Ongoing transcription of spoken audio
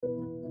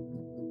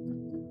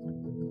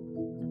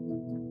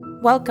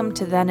Welcome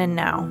to Then and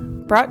Now,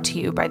 brought to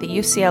you by the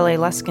UCLA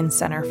Luskin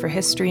Center for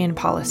History and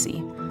Policy.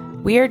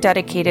 We are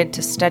dedicated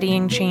to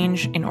studying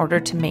change in order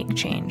to make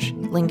change,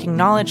 linking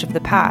knowledge of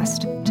the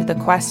past to the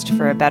quest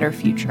for a better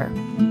future.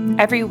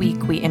 Every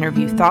week, we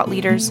interview thought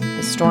leaders,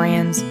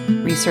 historians,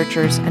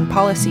 researchers, and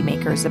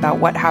policymakers about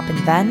what happened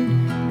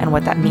then and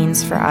what that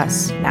means for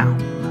us now.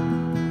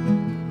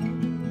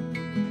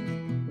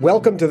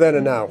 Welcome to Then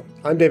and Now.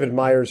 I'm David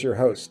Myers, your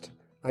host.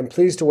 I'm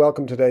pleased to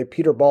welcome today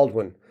Peter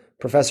Baldwin,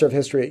 Professor of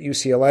History at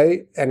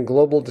UCLA and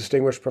Global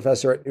Distinguished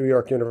Professor at New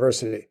York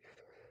University.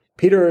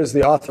 Peter is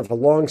the author of a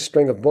long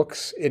string of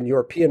books in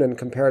European and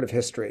comparative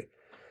history.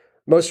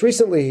 Most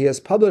recently, he has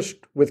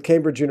published with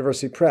Cambridge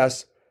University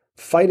Press,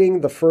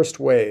 Fighting the First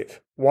Wave,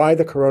 Why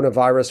the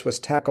Coronavirus Was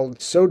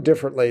Tackled So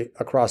Differently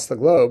Across the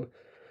Globe,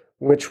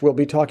 which we'll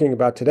be talking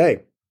about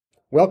today.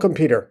 Welcome,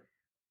 Peter.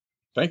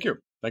 Thank you.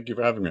 Thank you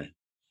for having me.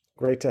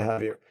 Great to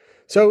have you.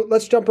 So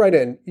let's jump right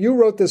in. You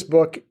wrote this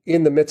book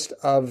in the midst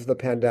of the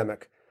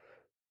pandemic.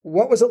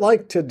 What was it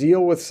like to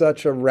deal with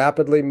such a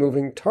rapidly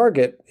moving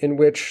target in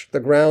which the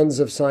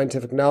grounds of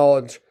scientific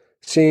knowledge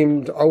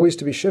seemed always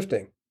to be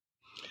shifting?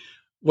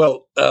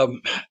 Well,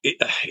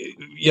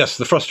 yes,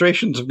 the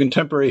frustrations of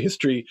contemporary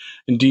history,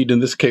 indeed, in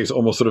this case,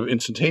 almost sort of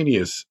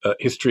instantaneous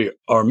history,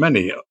 are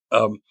many.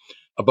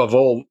 Above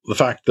all, the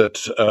fact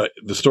that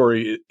the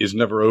story is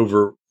never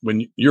over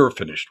when you're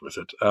finished with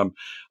it.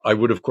 I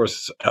would, of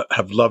course,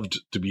 have loved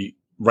to be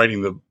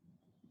writing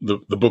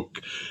the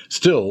book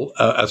still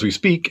as we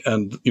speak,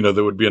 and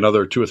there would be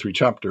another 2 or 3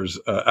 chapters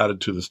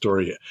added to the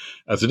story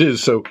as it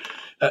is. So,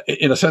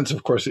 in a sense,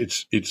 of course,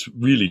 it's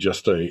really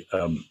just a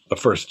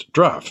first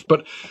draft.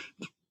 But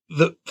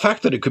the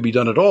fact that it could be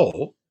done at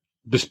all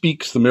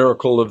bespeaks the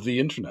miracle of the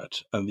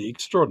internet and the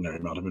extraordinary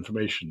amount of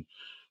information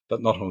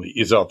that not only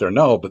is out there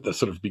now, but that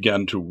sort of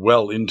began to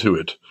well into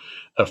it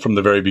from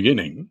the very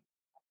beginning.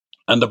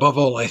 And above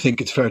all, I think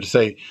it's fair to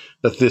say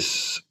that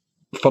this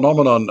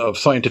phenomenon of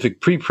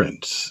scientific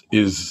preprints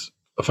is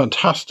a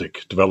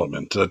fantastic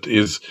development that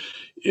is,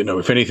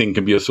 if anything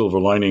can be a silver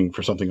lining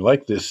for something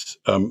like this,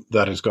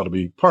 that has got to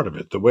be part of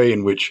it. The way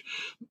in which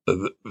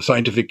the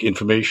scientific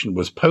information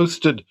was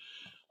posted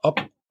up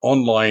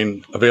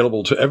online,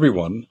 available to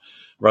everyone,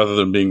 rather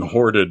than being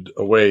hoarded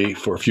away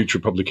for future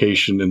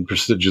publication in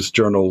prestigious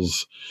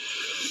journals,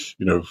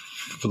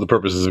 for the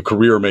purposes of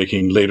career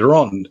making later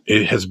on,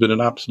 it has been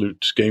an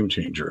absolute game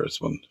changer, as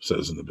one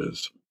says in the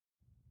biz.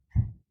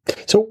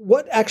 So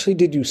what actually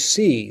did you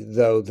see,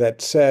 though,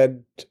 that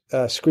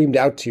screamed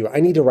out to you, I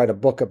need to write a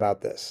book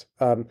about this?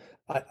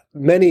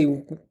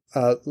 Many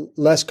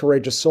less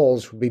courageous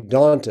souls would be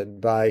daunted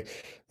by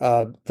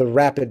the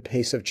rapid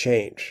pace of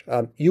change.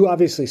 You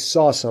obviously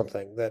saw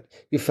something that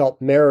you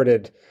felt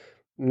merited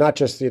not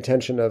just the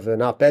attention of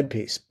an op-ed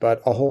piece,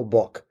 but a whole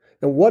book.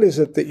 And what is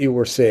it that you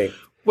were seeing?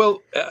 Well,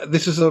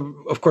 this is,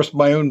 of course,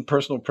 my own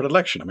personal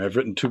predilection. I mean, I've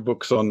written 2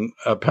 books on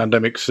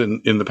pandemics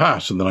in the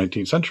past, in the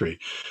 19th century.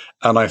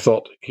 And I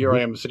thought, here I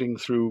am sitting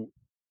through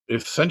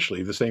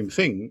essentially the same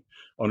thing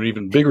on an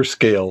even bigger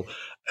scale.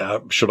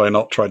 Should I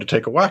not try to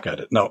take a whack at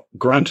it? Now,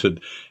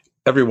 granted,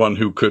 everyone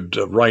who could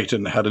write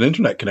and had an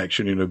internet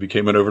connection,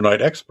 became an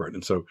overnight expert.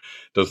 And so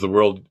does the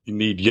world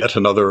need yet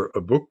another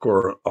book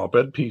or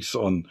op-ed piece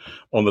on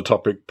the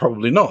topic?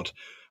 Probably not.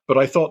 But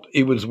I thought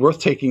it was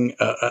worth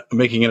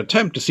making an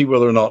attempt to see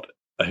whether or not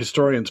a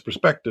historian's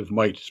perspective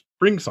might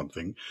bring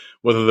something,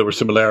 whether there were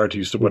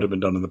similarities to what had been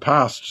done in the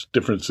past,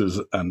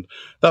 differences, and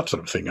that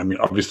sort of thing. I mean,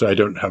 obviously, I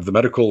don't have the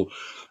medical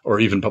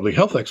or even public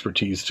health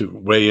expertise to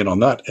weigh in on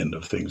that end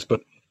of things.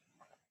 But,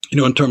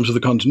 in terms of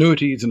the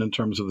continuities and in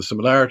terms of the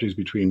similarities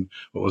between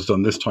what was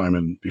done this time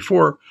and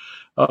before,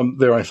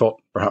 there I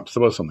thought perhaps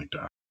there was something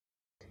to add.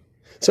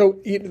 So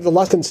the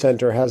Luskin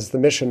Center has the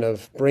mission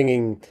of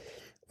bringing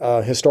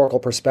historical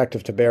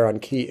perspective to bear on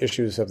key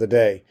issues of the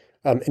day.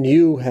 And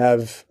you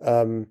have,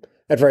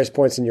 at various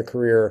points in your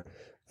career,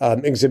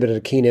 exhibited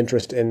a keen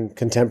interest in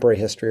contemporary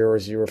history, or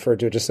as you referred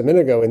to it just a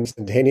minute ago,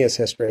 instantaneous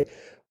history.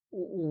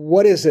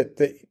 What is it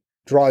that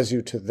draws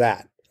you to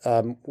that?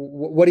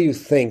 What do you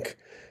think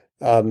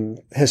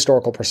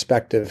historical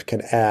perspective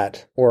can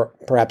add? Or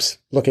perhaps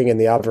looking in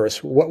the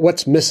obverse,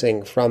 what's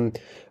missing from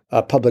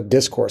public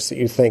discourse that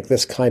you think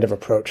this kind of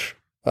approach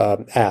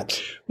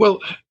adds? Well,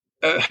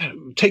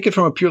 take it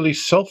from a purely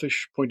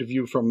selfish point of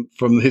view, from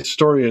the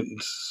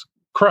historian's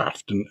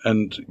craft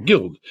and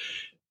guild.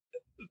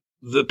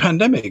 The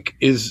pandemic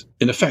is,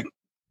 in effect,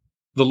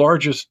 the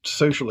largest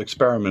social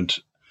experiment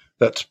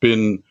that's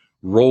been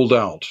rolled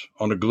out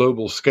on a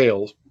global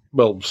scale,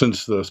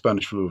 since the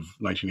Spanish flu of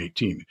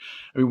 1918.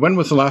 I mean, when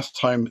was the last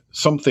time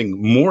something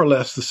more or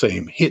less the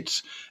same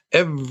hits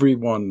every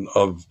one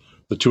of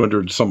the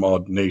 200 some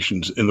odd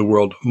nations in the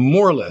world,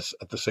 more or less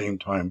at the same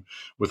time,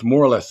 with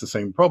more or less the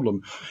same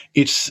problem?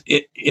 It's,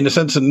 in a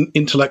sense, an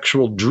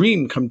intellectual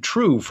dream come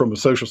true from a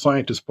social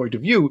scientist's point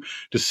of view,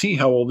 to see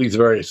how all these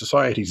various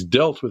societies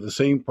dealt with the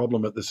same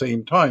problem at the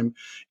same time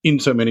in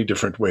so many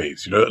different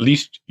ways. At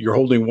least you're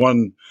holding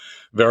one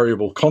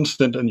variable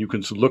constant, and you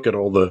can look at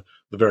all the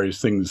various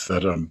things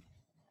that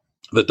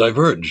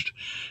diverged.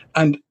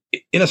 And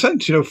in a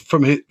sense,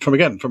 from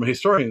a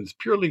historian's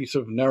purely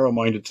sort of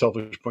narrow-minded,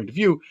 selfish point of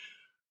view,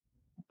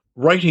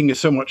 writing is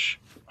so much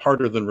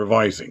harder than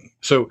revising.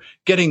 So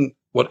getting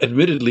what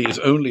admittedly is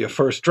only a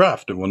first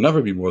draft and will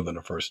never be more than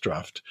a first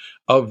draft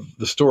of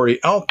the story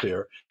out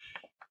there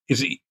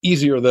is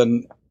easier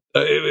than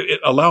it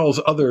allows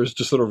others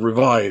to sort of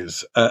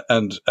revise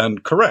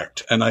and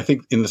correct. And I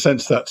think in the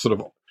sense that's sort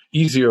of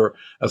easier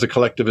as a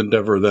collective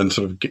endeavor than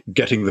sort of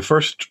getting the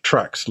first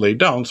tracks laid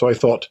down. So I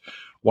thought,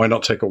 why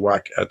not take a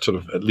whack at sort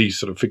of at least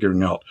sort of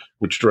figuring out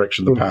which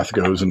direction the path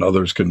goes, and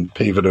others can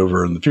pave it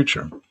over in the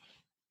future.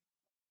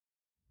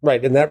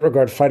 Right. In that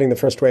regard, Fighting the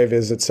First Wave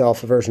is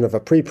itself a version of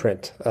a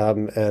preprint,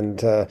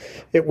 and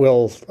it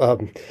will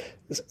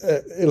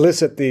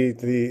elicit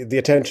the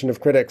attention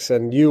of critics,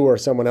 and you or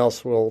someone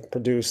else will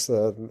produce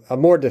a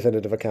more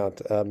definitive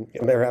account,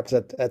 perhaps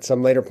at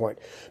some later point.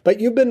 But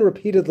you've been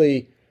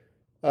repeatedly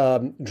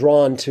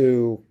drawn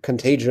to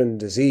contagion,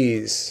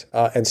 disease,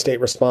 and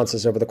state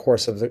responses over the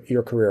course of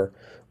your career.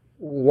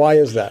 Why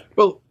is that?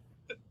 Well,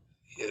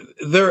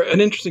 they're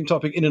an interesting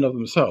topic in and of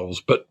themselves,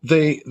 but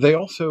they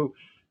also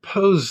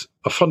pose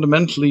a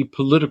fundamentally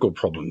political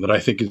problem that I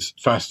think is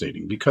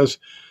fascinating, because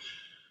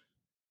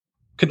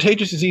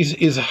contagious disease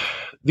is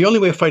the only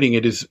way of fighting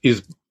it is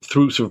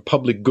through sort of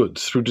public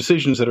goods, through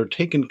decisions that are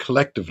taken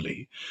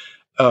collectively.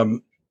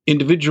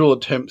 Individual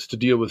attempts to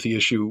deal with the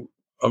issue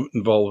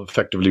involve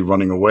effectively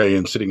running away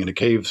and sitting in a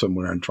cave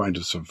somewhere and trying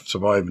to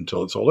survive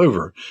until it's all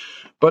over.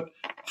 But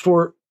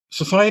for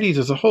societies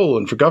as a whole,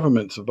 and for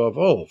governments above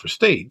all, for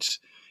states,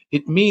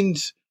 it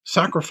means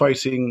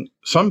sacrificing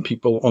some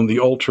people on the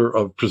altar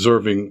of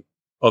preserving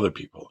other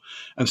people.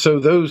 And so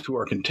those who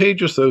are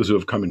contagious, those who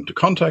have come into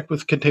contact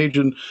with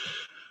contagion,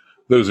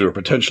 those who are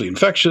potentially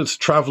infectious,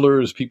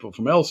 travelers, people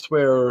from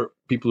elsewhere,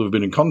 people who have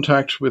been in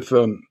contact with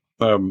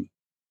the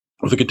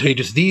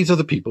contagious, these are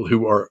the people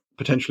who are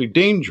potentially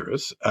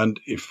dangerous. And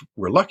if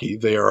we're lucky,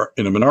 they are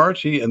in a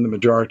minority and the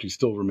majority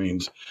still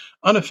remains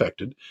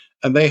unaffected.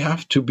 And they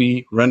have to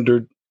be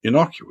rendered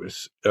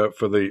innocuous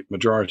for the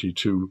majority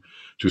to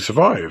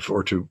survive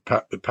or to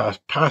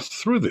pass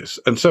through this.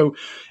 And so,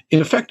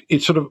 in effect,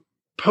 it sort of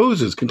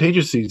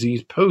contagious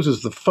disease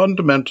poses the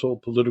fundamental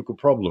political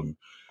problem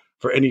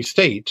for any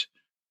state.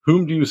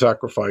 Whom do you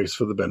sacrifice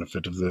for the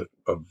benefit of the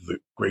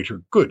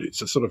greater good?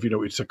 It's a sort of,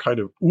 it's a kind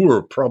of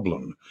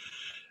problem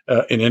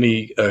in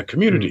any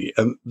community.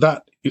 And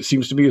that, it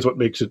seems to me, is what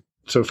makes it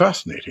so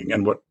fascinating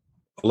and what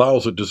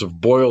allows it to sort of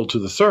boil to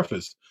the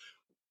surface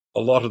a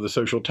lot of the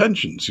social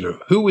tensions.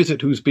 Who is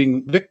it who's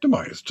being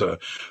victimized?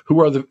 Who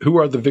are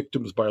the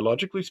victims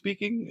biologically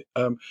speaking,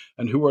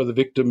 and who are the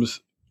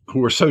victims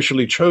who are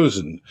socially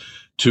chosen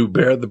to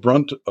bear the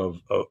brunt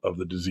of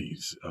the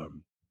disease?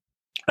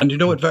 And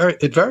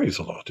it varies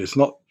a lot. It's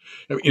not.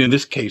 In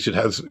this case, it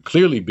has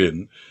clearly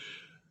been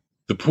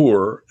the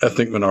poor,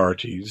 ethnic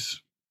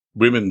minorities,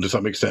 women to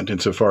some extent,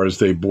 insofar as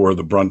they bore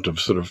the brunt of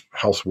sort of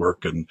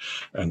housework and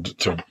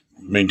sort of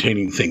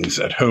maintaining things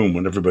at home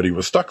when everybody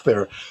was stuck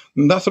there,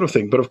 and that sort of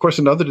thing. But of course,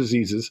 in other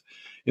diseases,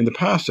 in the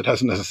past, it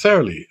hasn't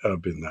necessarily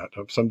been that.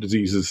 Some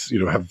diseases,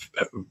 have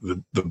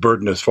the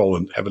burden has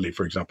fallen heavily,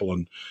 for example,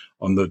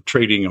 on the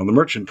trading, on the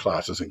merchant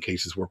classes, in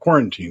cases where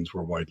quarantines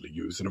were widely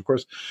used, and of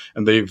course,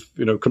 and they've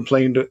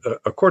complained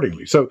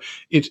accordingly. So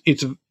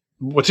it's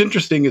what's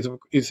interesting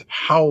is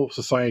how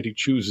society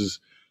chooses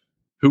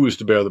who is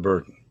to bear the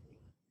burden.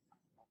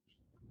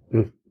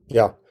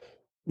 Yeah.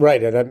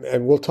 Right,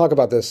 and we'll talk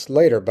about this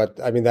later, but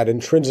I mean that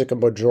intrinsic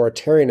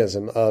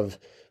majoritarianism of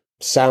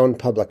sound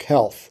public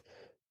health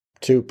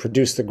to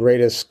produce the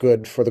greatest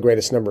good for the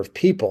greatest number of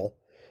people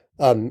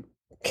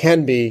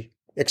can be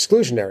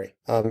exclusionary,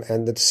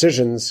 and the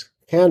decisions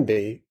can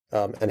be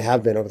and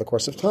have been over the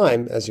course of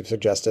time, as you've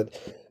suggested,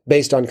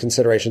 based on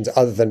considerations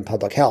other than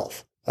public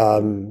health.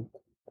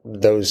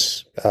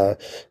 Those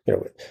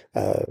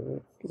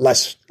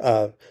less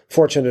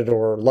fortunate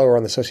or lower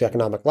on the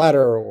socioeconomic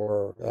ladder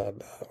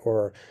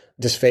or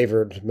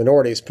disfavored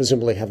minorities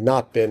presumably have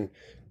not been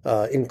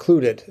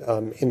included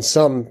in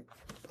some,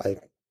 I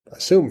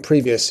assume,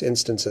 previous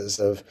instances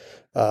of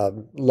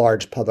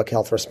large public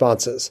health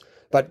responses.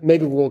 But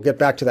maybe we'll get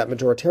back to that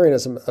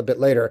majoritarianism a bit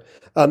later.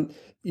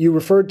 You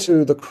referred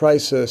to the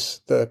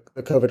crisis, the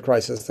COVID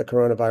crisis, the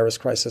coronavirus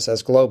crisis,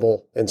 as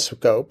global in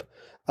scope,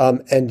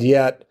 and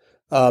yet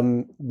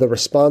the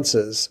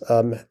responses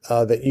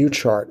that you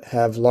chart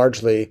have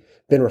largely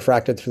been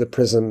refracted through the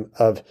prism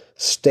of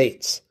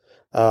states.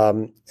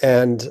 I'm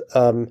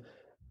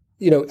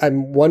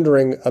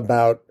wondering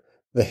about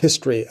the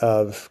history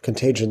of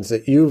contagions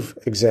that you've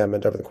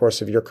examined over the course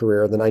of your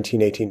career, the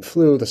 1918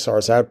 flu, the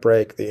SARS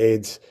outbreak, the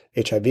AIDS,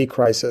 HIV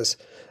crisis.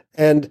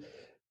 And,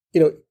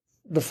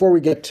 before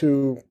we get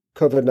to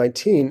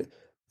COVID-19,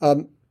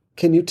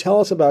 can you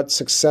tell us about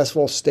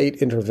successful state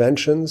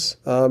interventions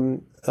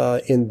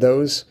in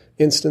those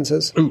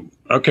instances? Ooh,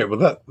 okay.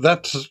 Well,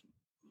 that's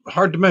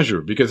hard to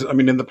measure because,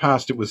 in the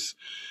past it was,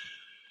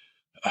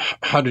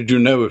 how did you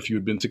know if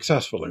you'd been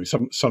successful?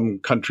 Some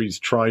countries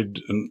tried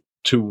and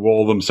to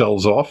wall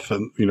themselves off,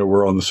 and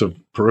were on the sort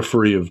of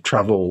periphery of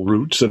travel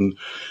routes, and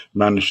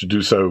managed to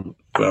do so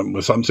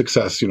with some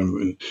success.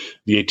 In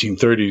the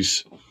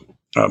 1830s,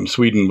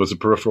 Sweden was a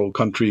peripheral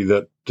country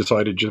that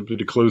decided simply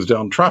to close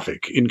down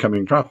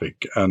incoming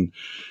traffic, and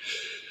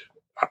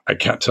I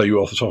can't tell you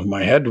off the top of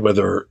my head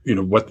whether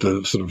what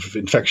the sort of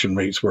infection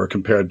rates were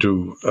compared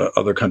to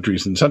other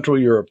countries in Central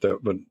Europe.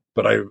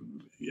 But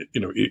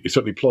it's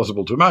certainly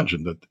plausible to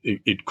imagine that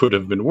it could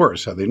have been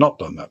worse had they not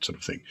done that sort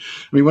of thing.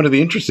 I mean, one of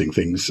the interesting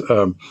things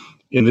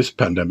in this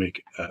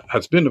pandemic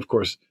has been, of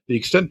course, the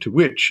extent to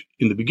which,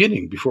 in the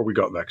beginning, before we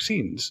got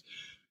vaccines,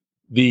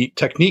 the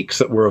techniques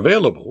that were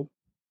available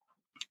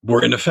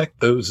were, in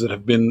effect, those that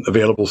have been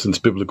available since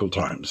biblical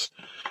times.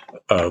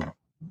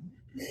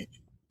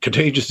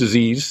 Contagious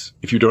disease,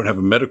 if you don't have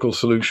a medical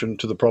solution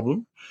to the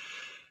problem,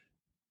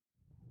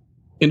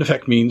 in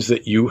effect means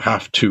that you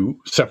have to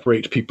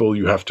separate people,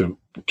 you have to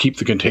keep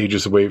the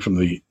contagious away from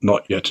the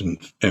not yet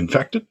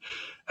infected,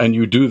 and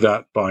you do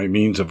that by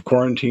means of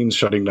quarantines,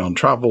 shutting down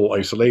travel,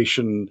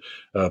 isolation,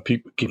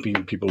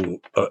 keeping people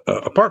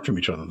apart from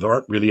each other. There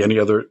aren't really any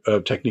other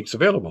techniques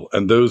available,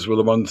 and those were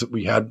the ones that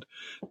we had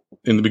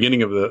in the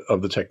beginning of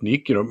the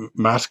technique.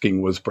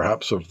 Masking was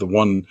perhaps sort of the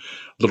one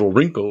little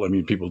wrinkle. I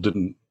mean, people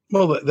didn't.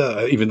 Well,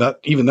 even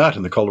that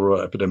in the cholera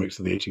epidemics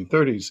of the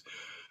 1830s.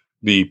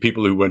 The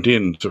people who went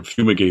in, sort of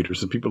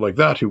fumigators and people like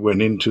that, who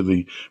went into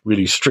the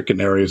really stricken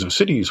areas of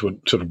cities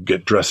would sort of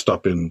get dressed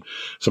up in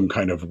some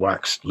kind of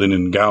waxed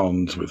linen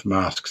gowns with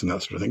masks and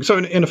that sort of thing. So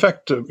in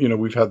effect,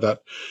 we've had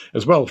that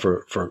as well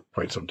for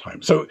quite some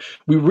time. So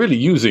we're really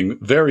using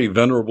very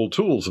venerable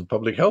tools of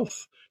public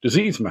health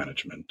disease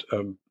management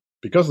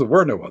because there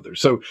were no others.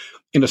 So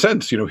in a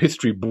sense,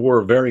 history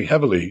bore very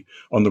heavily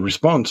on the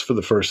response for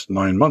the first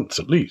 9 months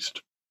at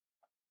least.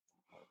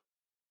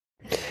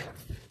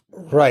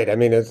 Right. I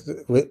mean,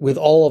 with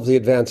all of the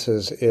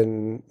advances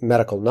in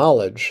medical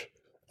knowledge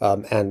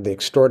and the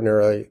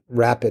extraordinarily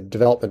rapid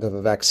development of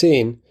a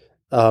vaccine,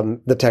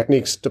 the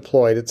techniques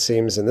deployed, it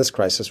seems, in this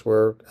crisis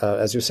were,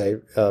 as you say,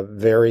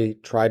 very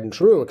tried and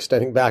true,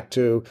 extending back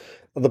to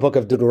the book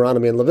of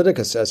Deuteronomy and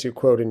Leviticus, as you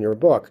quote in your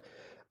book.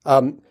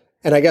 And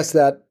I guess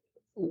that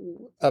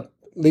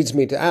leads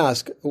me to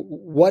ask,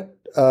 what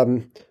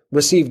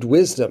received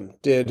wisdom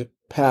did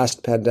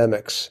past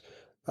pandemics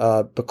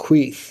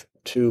bequeath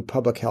to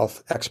public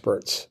health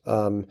experts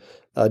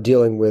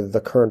dealing with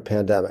the current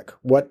pandemic?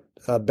 What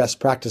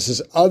best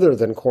practices other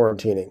than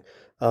quarantining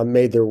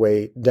made their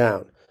way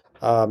down?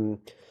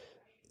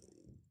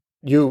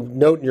 You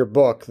note in your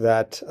book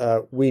that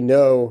we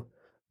know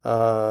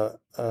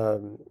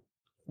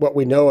what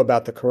we know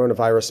about the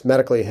coronavirus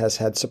medically has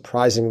had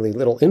surprisingly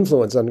little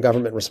influence on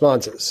government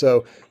responses.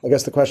 So I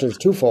guess the question is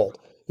twofold.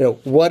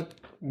 What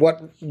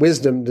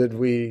wisdom did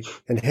we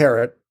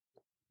inherit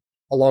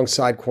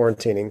alongside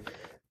quarantining?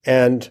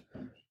 And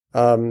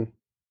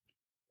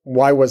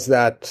why was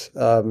that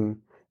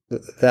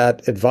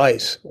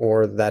advice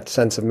or that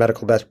sense of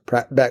medical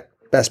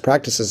best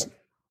practices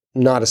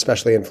not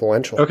especially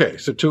influential? Okay,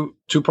 so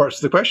two parts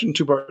to the question,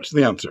 two parts to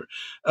the answer.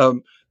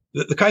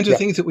 The kinds of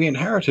things that we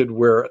inherited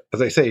were,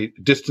 as I say,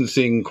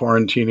 distancing,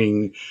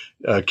 quarantining,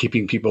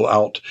 keeping people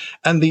out.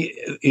 And the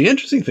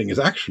interesting thing is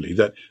actually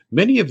that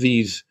many of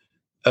these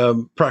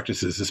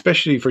practices,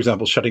 especially, for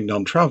example, shutting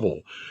down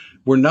travel,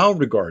 were now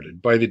regarded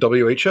by the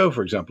WHO,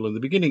 for example, in the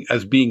beginning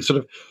as being sort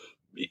of,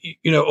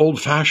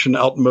 old-fashioned,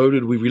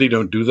 outmoded. We really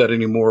don't do that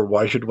anymore.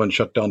 Why should one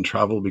shut down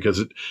travel?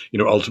 Because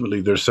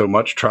ultimately there's so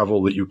much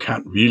travel that you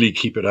can't really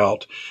keep it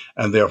out,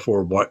 and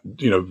therefore,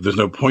 there's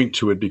no point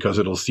to it because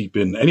it'll seep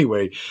in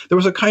anyway. There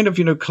was a kind of,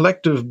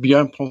 collective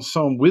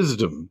bien-pensant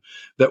wisdom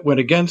that went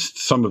against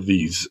some of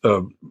these,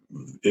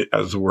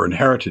 as were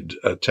inherited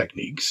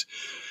techniques,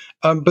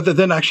 but that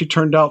then actually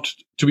turned out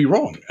to be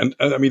wrong. And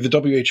I mean, the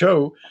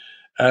WHO.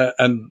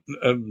 And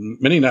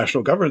many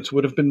national governments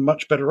would have been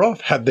much better off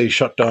had they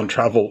shut down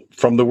travel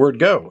from the word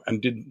go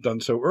and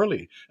done so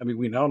early. I mean,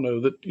 we now know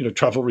that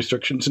travel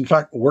restrictions, in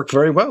fact, work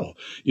very well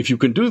if you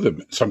can do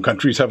them. Some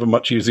countries have a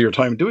much easier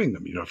time doing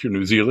them. If you're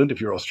New Zealand,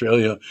 if you're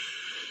Australia,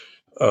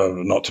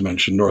 not to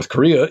mention North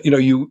Korea,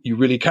 you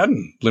really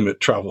can limit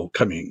travel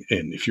coming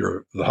in. If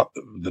you're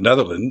the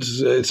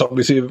Netherlands, it's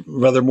obviously a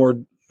rather more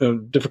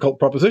difficult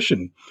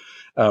proposition.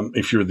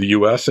 If you're the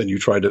U.S. and you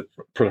try to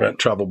prevent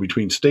travel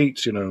between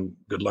states,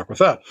 good luck with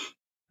that.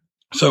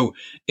 So,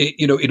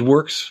 it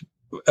works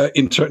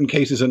in certain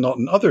cases and not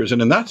in others.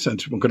 And in that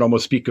sense, one could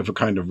almost speak of a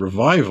kind of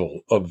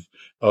revival of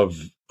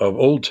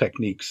old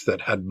techniques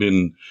that had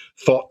been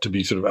thought to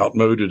be sort of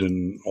outmoded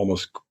and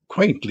almost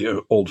quaintly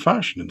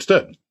old-fashioned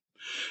instead.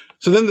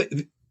 So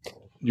then,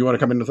 you want to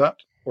come into that,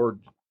 or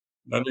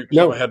no?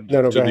 Go ahead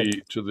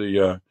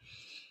to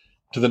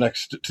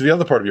the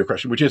other part of your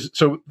question, which is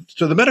so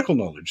the medical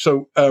knowledge.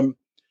 So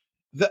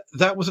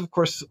that was, of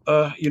course,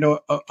 an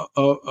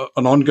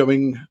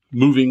ongoing,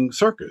 moving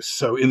circus.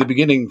 So in the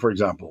beginning, for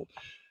example,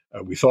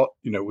 we thought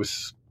it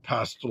was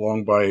passed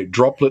along by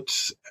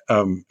droplets.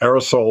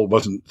 Aerosol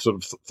wasn't sort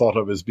of thought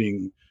of as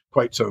being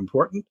quite so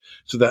important.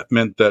 So that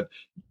meant that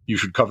you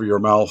should cover your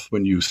mouth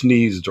when you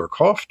sneezed or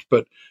coughed,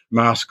 but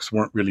masks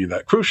weren't really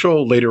that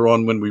crucial. Later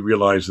on, when we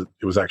realized that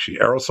it was actually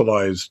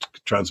aerosolized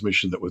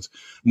transmission that was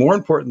more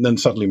important, then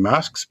suddenly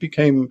masks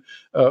became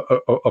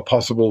a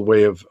possible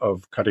way of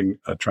cutting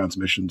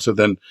transmission. So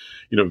then,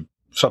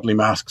 suddenly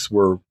masks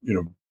were,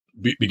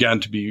 began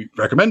to be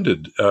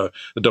recommended. The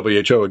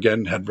WHO,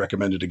 again, had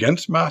recommended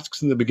against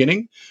masks in the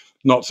beginning,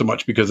 not so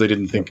much because they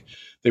didn't think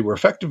they were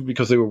effective,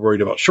 because they were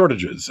worried about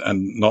shortages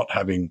and not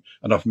having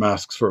enough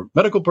masks for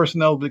medical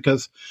personnel, but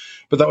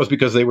that was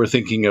because they were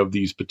thinking of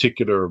these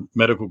particular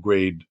medical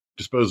grade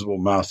disposable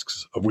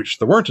masks, of which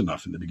there weren't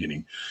enough in the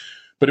beginning.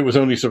 But it was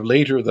only sort of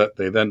later that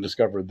they then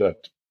discovered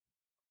that,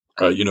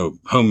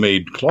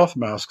 homemade cloth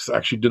masks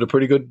actually did a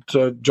pretty good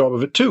job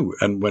of it too.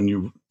 And when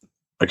you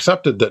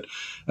accepted that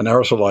an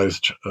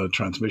aerosolized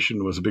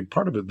transmission was a big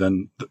part of it,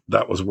 then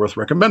that was worth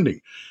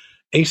recommending.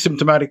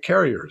 Asymptomatic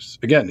carriers.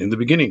 Again, in the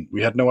beginning,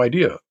 we had no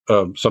idea.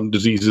 Some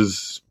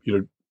diseases,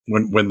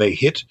 when they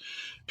hit,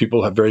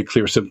 people have very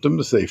clear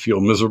symptoms. They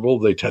feel miserable.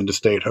 They tend to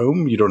stay at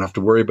home. You don't have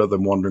to worry about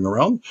them wandering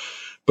around.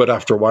 But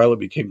after a while, it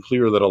became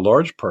clear that a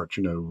large part,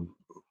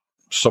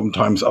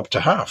 sometimes up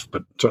to half,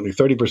 but certainly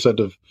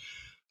 30% of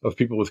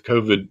people with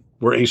COVID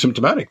were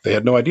asymptomatic. They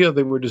had no idea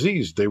they were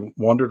diseased. They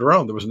wandered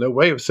around. There was no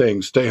way of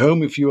saying, stay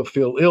home if you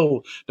feel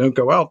ill, don't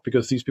go out,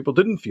 because these people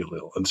didn't feel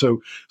ill. And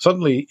so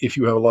suddenly, if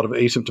you have a lot of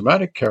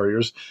asymptomatic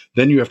carriers,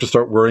 then you have to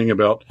start worrying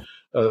about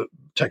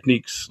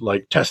techniques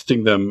like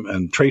testing them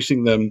and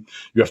tracing them.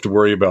 You have to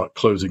worry about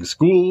closing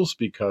schools,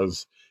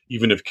 because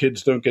even if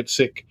kids don't get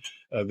sick,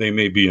 they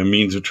may be a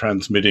means of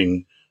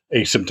transmitting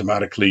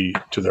asymptomatically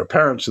to their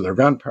parents, to their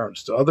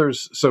grandparents, to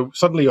others. So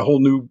suddenly a whole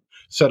new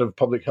set of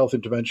public health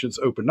interventions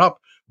open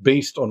up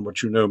based on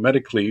what you know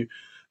medically,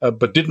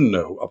 but didn't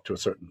know up to a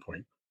certain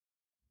point.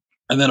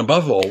 And then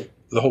above all,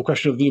 the whole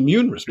question of the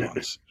immune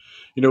response.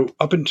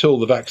 Up until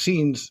the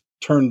vaccines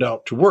turned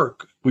out to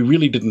work, we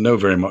really didn't know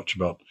very much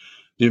about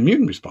the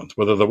immune response,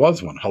 whether there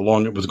was one, how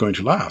long it was going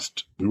to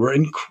last. We were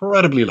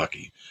incredibly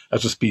lucky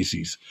as a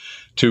species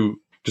to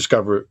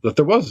discover that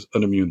there was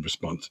an immune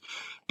response.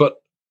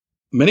 But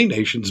many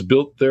nations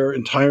built their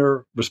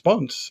entire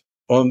response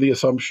on the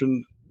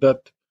assumption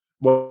that,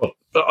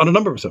 on a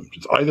number of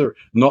assumptions, either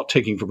not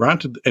taking for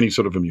granted any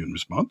sort of immune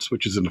response,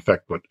 which is in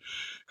effect what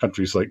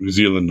countries like New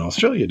Zealand and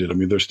Australia did. I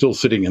mean, they're still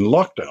sitting in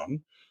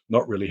lockdown,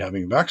 not really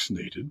having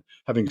vaccinated,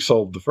 having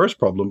solved the first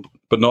problem,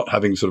 but not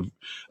having sort of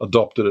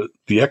adopted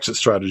the exit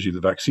strategy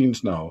the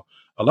vaccines now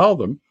allow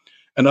them.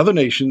 And other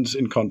nations,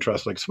 in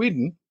contrast, like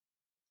Sweden,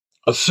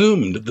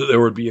 assumed that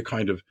there would be a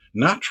kind of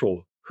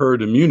natural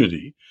herd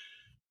immunity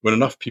when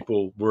enough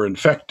people were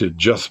infected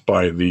just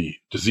by the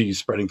disease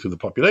spreading through the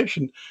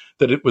population,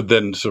 that it would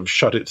then sort of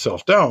shut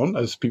itself down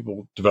as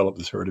people develop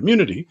this herd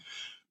immunity.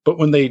 But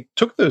when they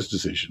took those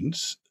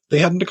decisions, they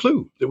hadn't a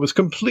clue. It was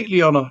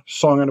completely on a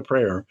song and a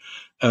prayer,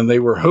 and they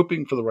were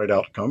hoping for the right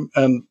outcome,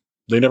 and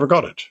they never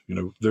got it.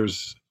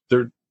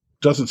 There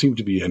doesn't seem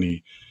to be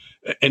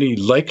any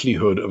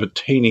likelihood of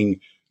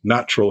attaining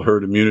natural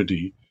herd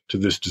immunity to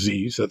this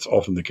disease. That's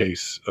often the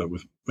case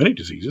with many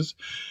diseases.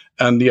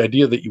 And the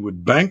idea that you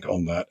would bank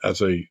on that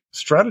as a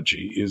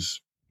strategy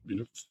is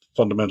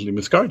fundamentally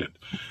misguided.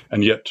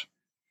 And yet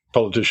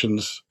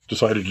politicians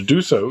decided to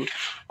do so,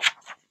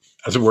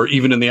 as it were,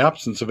 even in the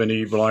absence of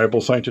any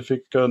reliable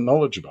scientific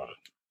knowledge about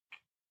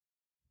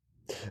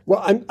it.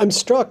 Well, I'm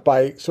struck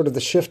by sort of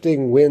the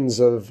shifting winds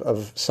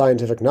of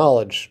scientific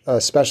knowledge,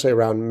 especially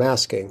around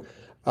masking,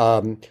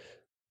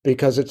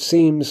 because it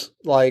seems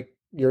like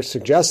you're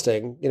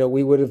suggesting,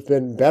 we would have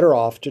been better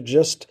off to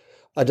just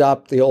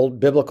adopt the old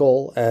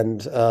biblical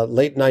and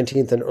late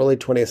 19th and early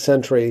 20th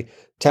century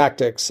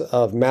tactics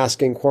of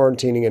masking,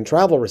 quarantining, and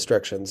travel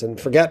restrictions, and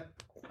forget,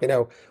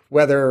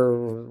 what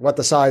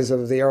the size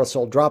of the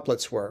aerosol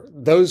droplets were.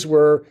 Those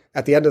were,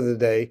 at the end of the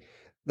day,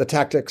 the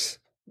tactics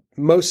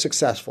most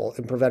successful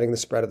in preventing the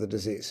spread of the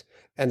disease.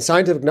 And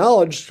scientific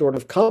knowledge sort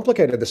of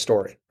complicated the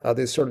story.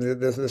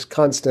 This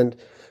constant,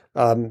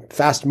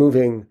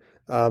 fast-moving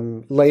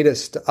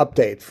latest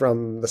update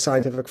from the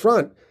scientific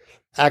front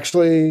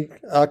actually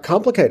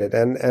complicated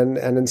and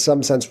in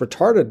some sense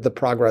retarded the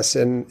progress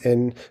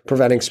in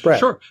preventing spread.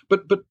 Sure,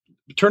 but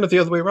turn it the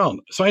other way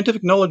around.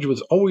 Scientific knowledge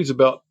was always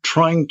about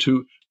trying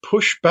to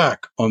push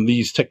back on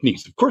these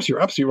techniques. Of course,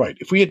 you're absolutely right.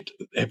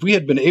 If we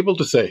had been able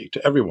to say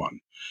to everyone,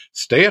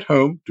 stay at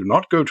home, do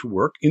not go to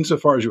work,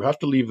 insofar as you have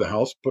to leave the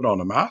house, put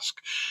on a mask,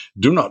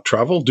 do not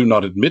travel, do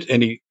not admit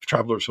any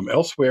travelers from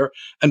elsewhere,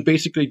 and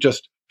basically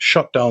just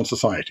shut down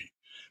society.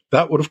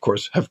 That would, of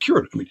course, have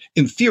cured. I mean,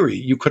 in theory,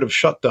 you could have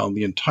shut down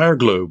the entire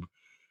globe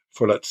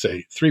for, let's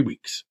say, 3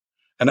 weeks.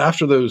 And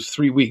after those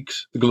 3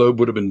 weeks, the globe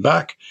would have been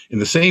back in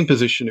the same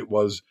position it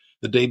was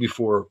the day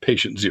before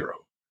patient zero.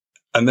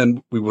 And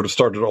then we would have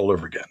started all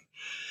over again.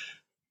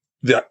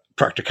 The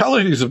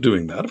practicalities of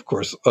doing that, of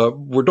course,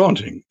 were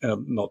daunting,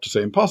 not to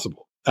say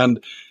impossible.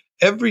 And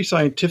every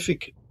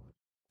scientific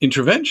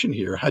intervention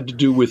here had to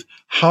do with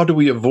how do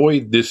we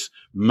avoid this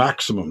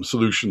maximum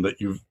solution that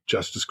you've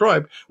just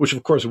described, which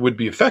of course would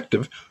be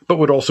effective, but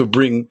would also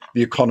bring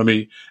the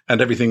economy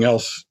and everything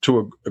else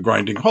to a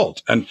grinding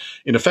halt. And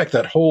in effect,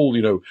 that whole,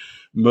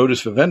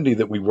 modus vivendi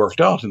that we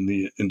worked out in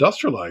the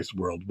industrialized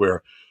world,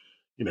 where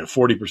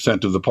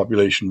 40% of the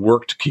population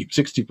work to keep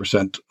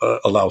 60%,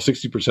 allow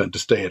 60% to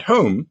stay at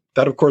home,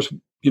 that of course,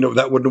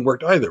 that wouldn't have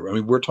worked either. I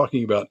mean, we're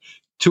talking about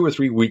 2 or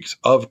 3 weeks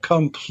of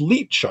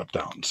complete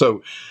shutdown.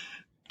 So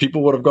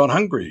people would have gone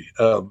hungry.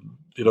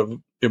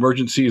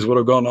 Emergencies would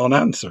have gone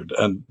unanswered,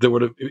 and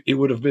it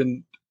would have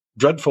been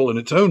dreadful in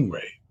its own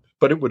way,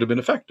 but it would have been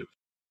effective.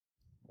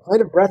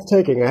 Kind of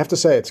breathtaking, I have to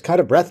say. It's kind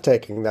of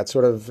breathtaking, that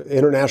sort of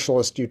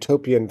internationalist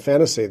utopian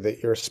fantasy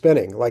that you're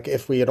spinning. Like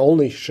if we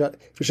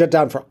shut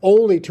down for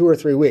only 2 or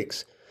 3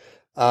 weeks,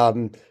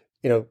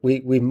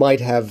 we might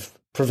have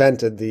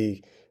prevented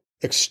the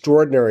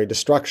extraordinary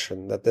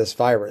destruction that this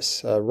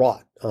virus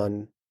wrought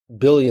on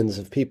billions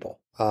of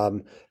people.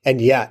 And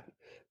yet,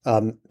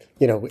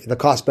 the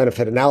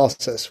cost-benefit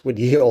analysis would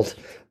yield,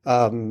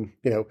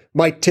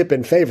 might tip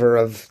in favor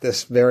of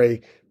this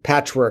very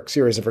patchwork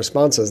series of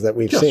responses that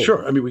we've seen.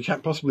 Sure. I mean, we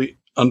can't possibly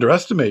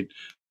underestimate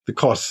the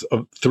costs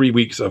of 3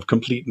 weeks of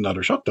complete and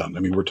utter shutdown. I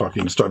mean, we're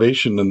talking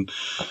starvation and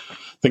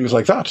things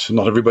like that.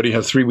 Not everybody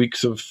has 3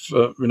 weeks of,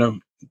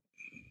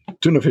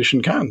 tuna fish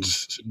in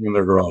cans sitting in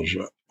their garage,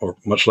 or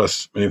much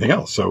less anything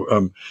else.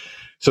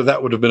 So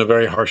that would have been a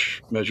very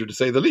harsh measure, to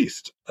say the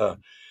least.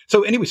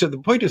 So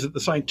the point is that the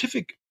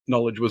scientific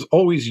knowledge was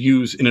always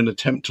used in an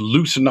attempt to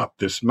loosen up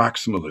this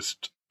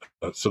maximalist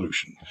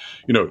solution.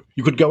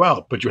 You could go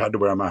out, but you had to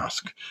wear a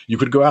mask. You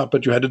could go out,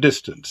 but you had a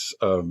distance.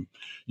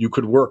 You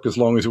could work as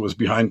long as it was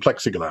behind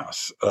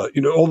plexiglass.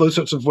 All those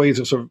sorts of ways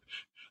of sort of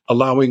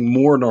allowing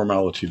more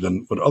normality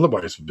than would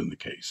otherwise have been the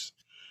case.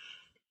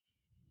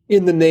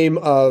 In the name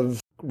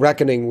of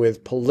reckoning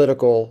with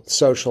political,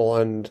 social,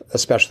 and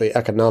especially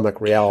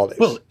economic realities.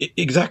 Well,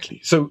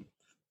 exactly. So,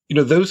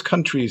 those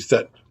countries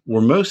that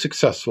were most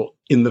successful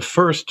in the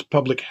first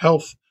public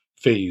health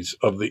phase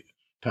of the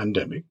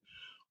pandemic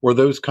were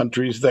those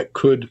countries that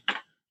could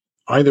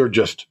either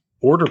just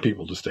order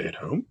people to stay at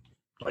home,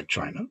 like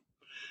China,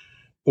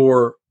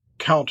 or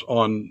count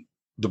on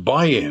the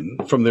buy-in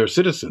from their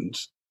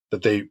citizens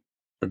that they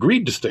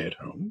agreed to stay at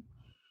home,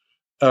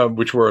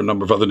 which were a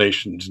number of other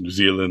nations: New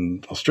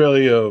Zealand,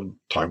 Australia,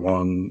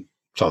 Taiwan,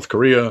 South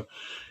Korea.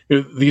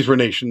 These were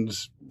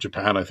nations,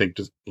 Japan, I think,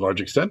 to a large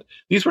extent,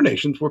 these were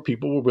nations where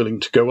people were willing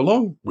to go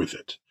along with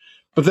it.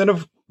 But then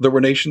there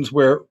were nations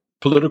where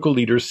political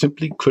leaders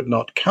simply could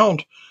not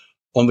count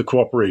on the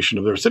cooperation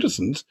of their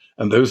citizens,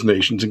 and those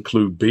nations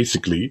include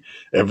basically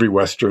every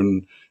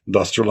Western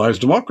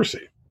industrialized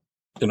democracy.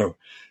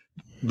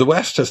 The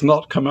West has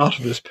not come out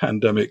of this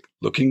pandemic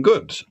looking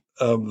good.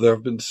 There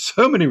have been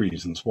so many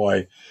reasons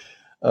why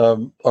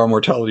our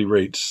mortality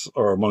rates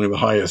are among the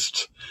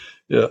highest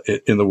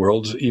in the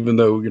world, even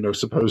though,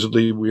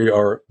 supposedly we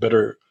are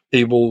better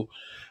able,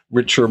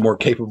 richer, more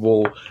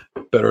capable,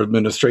 better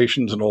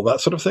administrations and all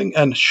that sort of thing,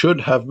 and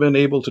should have been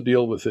able to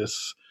deal with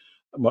this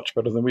much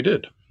better than we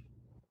did.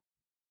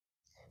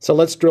 So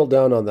let's drill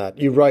down on that.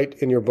 You write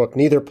in your book,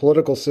 neither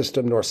political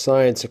system nor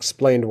science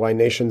explained why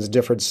nations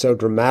differed so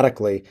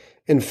dramatically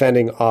in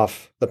fending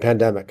off the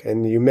pandemic.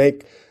 And you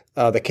make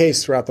the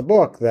case throughout the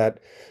book that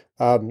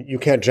you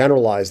can't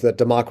generalize that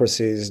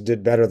democracies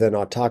did better than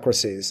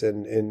autocracies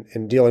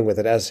in dealing with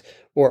it, as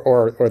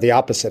or the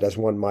opposite, as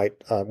one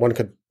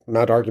could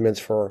mount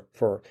arguments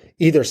for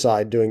either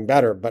side doing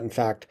better, but in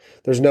fact,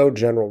 there's no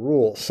general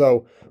rule.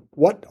 So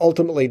what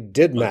ultimately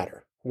did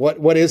matter?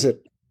 What is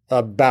it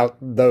about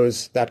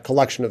that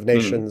collection of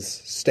nations,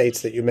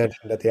 states that you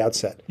mentioned at the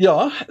outset?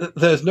 Yeah,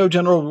 there's no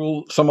general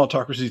rule. Some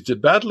autocracies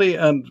did badly,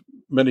 and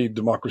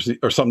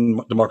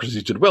some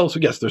democracies did well. So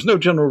yes, there's no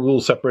general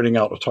rule separating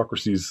out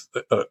autocracies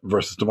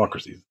versus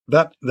democracies.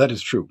 That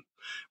is true.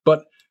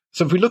 But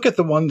so if we look at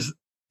the ones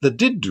that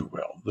did do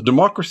well, the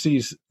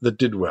democracies that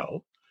did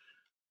well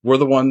were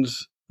the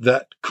ones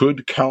that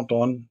could count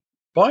on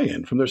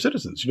buy-in from their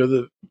citizens.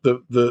 The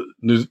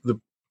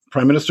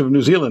Prime Minister of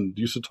New Zealand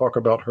used to talk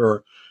about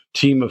her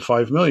team of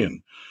 5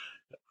 million.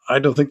 I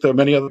don't think there are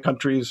many other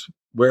countries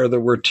where there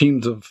were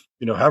teams of,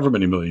 however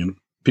many million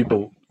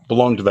people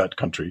belong to that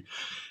country.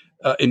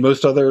 In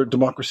most other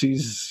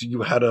democracies,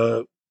 you had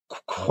a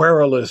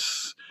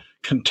querulous,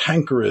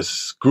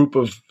 cantankerous group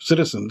of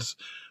citizens,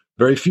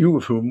 very few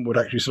of whom would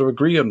actually sort of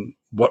agree on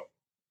what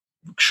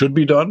should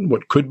be done,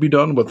 what could be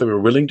done, what they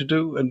were willing to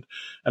do,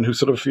 and who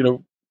sort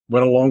of,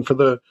 went along for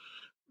the,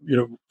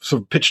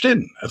 sort of pitched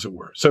in, as it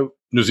were. So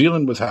New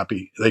Zealand was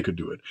happy they could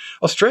do it.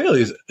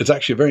 Australia is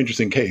actually a very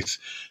interesting case,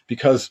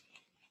 because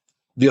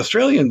the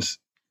Australians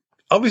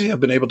obviously have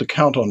been able to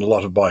count on a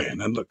lot of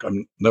buy-in. And look,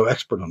 I'm no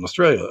expert on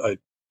Australia. I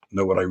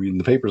know what I read in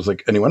the papers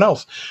like anyone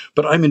else,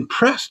 but I'm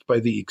impressed by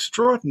the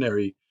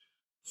extraordinary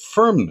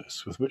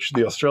firmness with which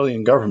the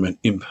Australian government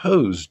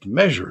imposed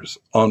measures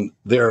on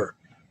their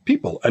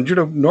people. And,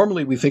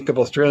 normally we think of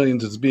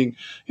Australians as being,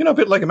 a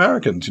bit like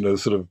Americans,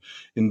 sort of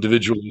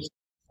individualists.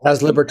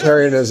 as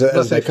libertarian as they come.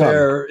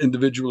 Laissez-faire,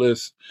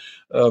 individualist.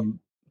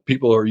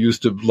 People are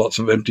used to lots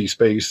of empty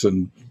space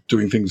and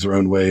doing things their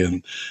own way,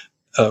 and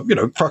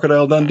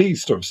Crocodile Dundee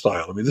sort of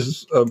style. I mean, this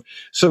is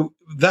so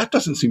that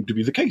doesn't seem to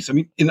be the case. I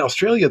mean, in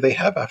Australia, they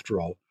have,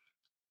 after all,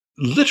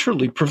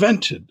 literally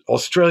prevented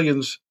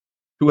Australians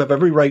who have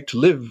every right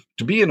to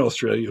be in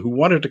Australia, who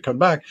wanted to come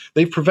back.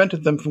 They've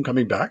prevented them from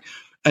coming back,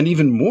 and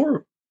even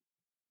more,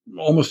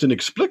 almost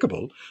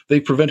inexplicable,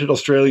 they prevented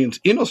Australians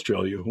in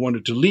Australia who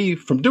wanted to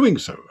leave from doing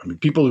so. I mean,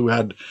 people who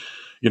had,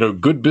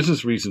 good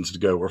business reasons to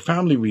go or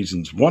family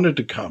reasons, wanted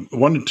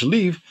to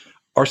leave,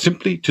 are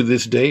simply to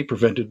this day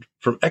prevented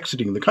from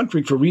exiting the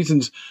country for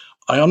reasons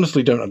I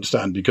honestly don't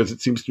understand, because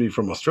it seems to me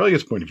from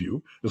Australia's point of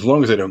view, as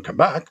long as they don't come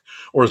back,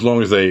 or as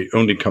long as they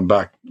only come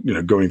back,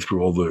 going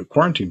through all the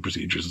quarantine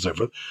procedures and so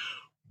forth,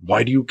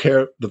 why do you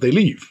care that they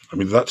leave? I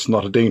mean, that's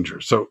not a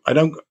danger. So I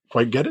don't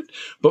quite get it.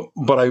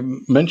 But I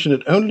mention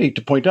it only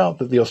to point out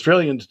that the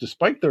Australians,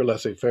 despite their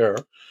laissez-faire,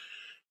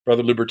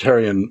 rather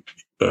libertarian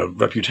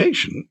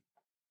reputation,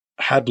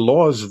 had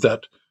laws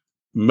that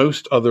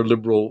most other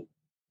liberal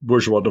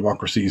bourgeois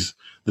democracies,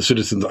 the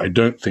citizens, I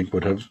don't think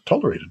would have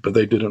tolerated, but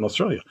they did in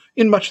Australia.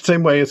 In much the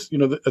same way as,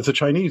 as the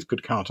Chinese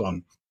could count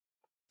on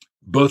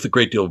both a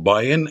great deal of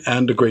buy-in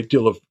and a great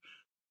deal of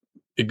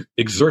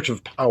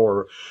exertive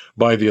power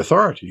by the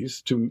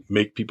authorities to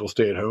make people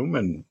stay at home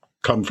and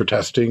come for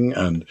testing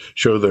and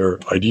show their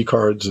ID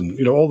cards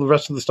and, all the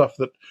rest of the stuff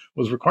that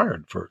was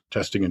required for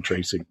testing and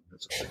tracing.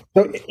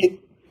 So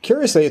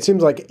curiously, it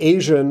seems like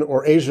Asian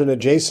or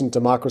Asian-adjacent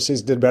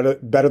democracies did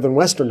better than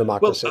Western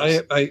democracies.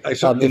 Well, I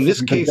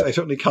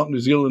certainly count New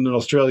Zealand and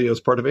Australia as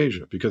part of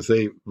Asia because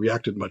they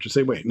reacted much the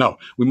same way. Now,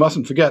 we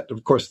mustn't forget,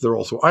 of course, there are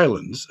also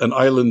islands, and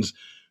islands,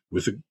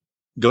 with a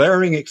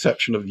glaring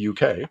exception of the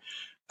UK,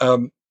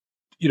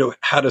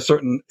 had a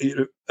certain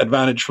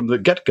advantage from the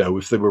get-go.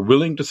 If they were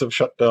willing to sort of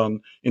shut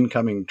down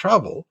incoming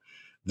travel,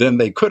 then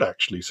they could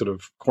actually sort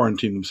of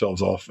quarantine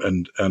themselves off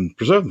and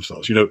preserve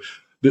themselves.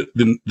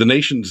 The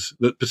nations,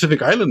 the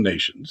Pacific Island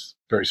nations,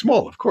 very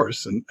small, of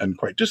course, and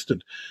quite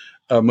distant,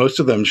 most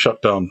of them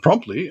shut down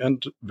promptly,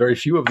 and very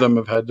few of them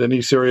have had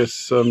any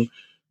serious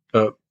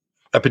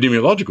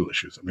epidemiological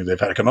issues. I mean, they've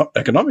had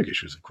economic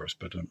issues, of course,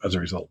 but as a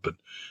result, but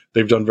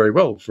they've done very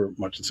well for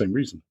much the same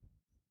reason.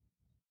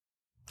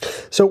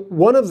 So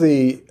one of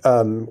the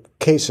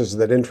cases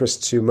that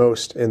interests you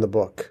most in the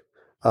book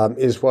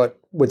is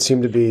what would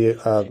seem to be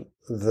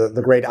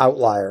the great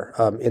outlier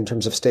in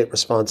terms of state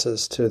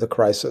responses to the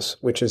crisis,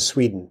 which is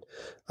Sweden,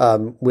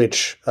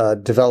 which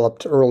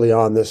developed early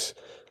on this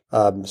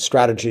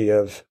strategy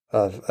of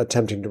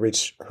attempting to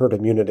reach herd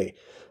immunity.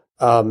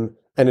 And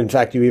in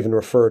fact, you even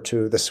refer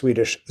to the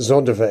Swedish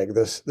Zonderväg,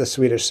 the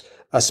Swedish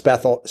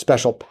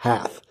special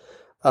path.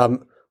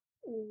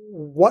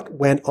 What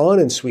went on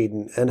in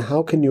Sweden, and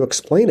how can you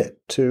explain it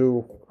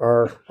to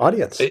our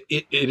audience?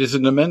 It is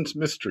an immense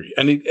mystery,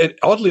 and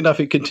oddly enough,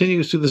 it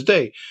continues to this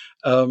day.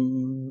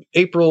 Beginning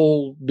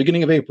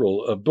of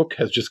April, a book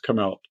has just come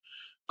out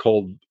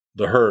called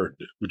 "The Herd,"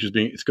 which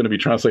it's going to be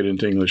translated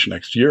into English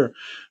next year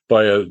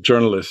by a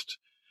journalist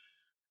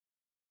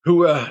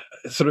who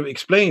sort of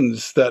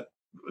explains that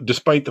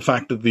despite the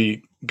fact that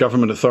the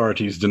government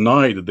authorities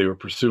denied that they were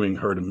pursuing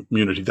herd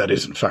immunity, that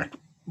is, in fact,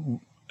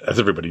 as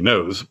everybody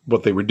knows,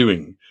 what they were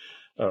doing,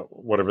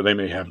 whatever they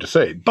may have to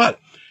say. But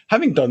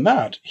having done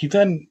that, he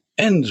then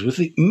ends with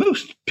the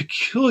most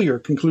peculiar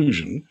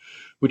conclusion,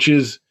 which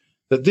is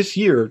that this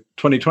year,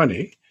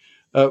 2020,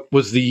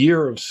 was the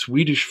year of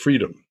Swedish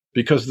freedom,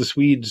 because the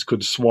Swedes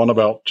could swan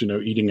about,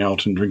 eating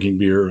out and drinking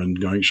beer and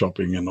going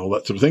shopping and all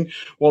that sort of thing,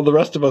 while the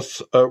rest of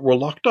us were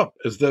locked up,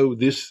 as though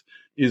this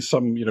is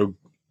some,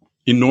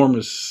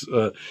 enormous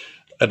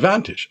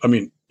advantage. I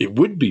mean, it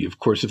would be, of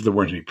course, if there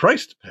weren't any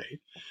price to pay.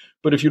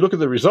 But if you look at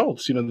the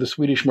results, the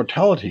Swedish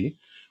mortality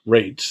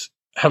rates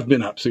have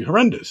been absolutely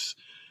horrendous.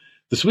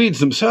 The Swedes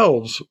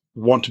themselves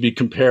want to be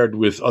compared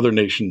with other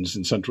nations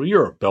in Central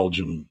Europe,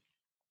 Belgium,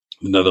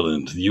 the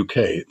Netherlands, the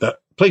UK, that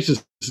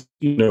places,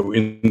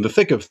 in the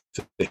thick of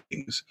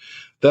things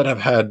that have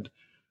had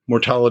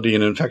mortality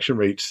and infection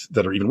rates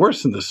that are even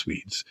worse than the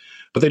Swedes.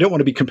 But they don't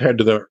want to be compared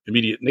to their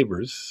immediate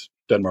neighbors,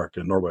 Denmark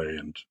and Norway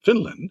and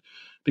Finland,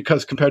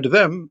 because compared to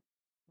them,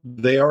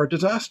 they are a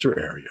disaster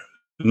area.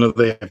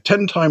 They have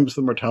 10 times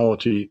the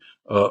mortality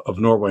of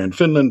Norway and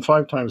Finland,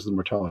 5 times the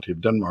mortality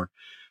of Denmark.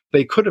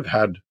 They could have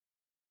had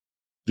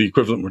the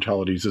equivalent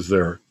mortalities as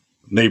their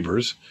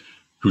neighbors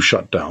who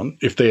shut down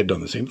if they had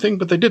done the same thing,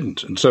 but they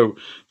didn't. And so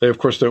they, of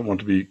course, don't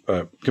want to be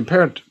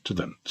compared to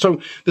them.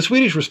 So the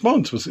Swedish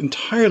response was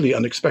entirely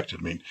unexpected.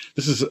 I mean,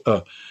 this is,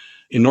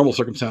 in normal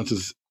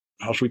circumstances,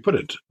 how should we put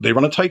it? They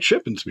run a tight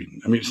ship in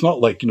Sweden. I mean, it's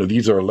not like,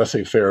 these are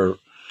laissez-faire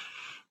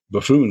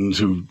buffoons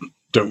who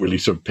don't really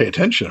sort of pay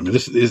attention. I mean,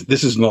 this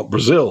is not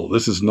Brazil.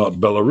 This is not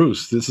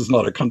Belarus. This is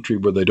not a country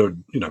where they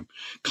don't,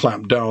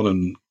 clamp down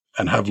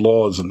and have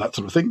laws and that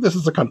sort of thing. This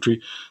is a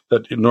country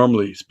that,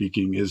 normally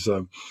speaking, is,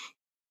 as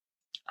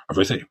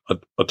I say,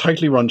 a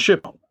tightly run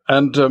ship.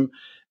 And,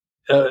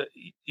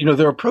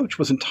 their approach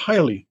was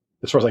entirely,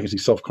 as far as I can see,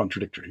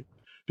 self-contradictory,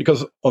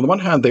 Because on the one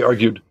hand, they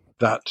argued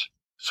that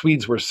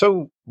Swedes were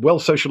so well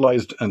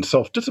socialized and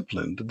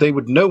self-disciplined that they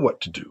would know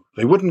what to do.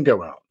 They wouldn't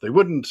go out. They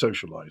wouldn't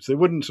socialize. They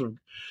wouldn't sort of,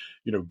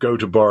 go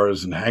to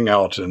bars and hang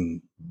out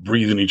and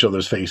breathe in each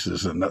other's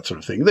faces and that sort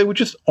of thing. They were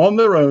just on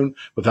their own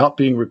without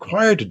being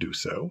required to do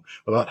so,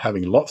 without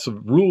having lots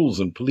of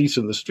rules and police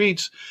in the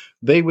streets.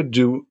 They would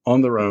do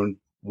on their own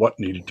what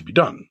needed to be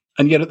done.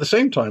 And yet at the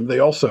same time, they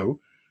also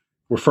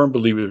were firm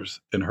believers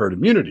in herd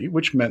immunity,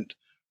 which meant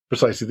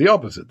precisely the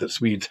opposite, that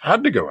Swedes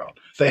had to go out.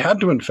 They had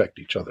to infect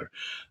each other.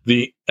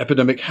 The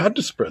epidemic had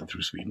to spread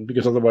through Sweden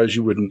because otherwise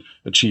you wouldn't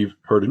achieve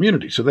herd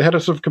immunity. So they had a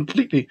sort of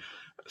completely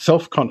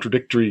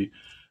self-contradictory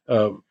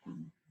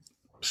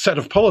set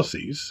of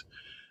policies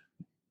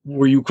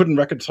where you couldn't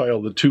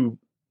reconcile the two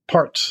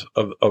parts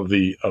of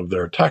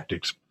their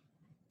tactics,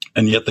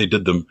 and yet they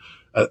did them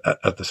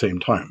at the same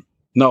time.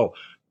 Now,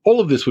 all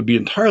of this would be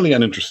entirely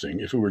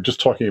uninteresting if we were just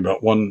talking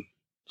about one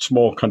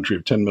small country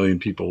of 10 million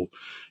people,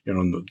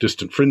 in the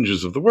distant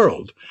fringes of the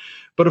world.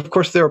 But of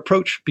course, their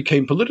approach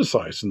became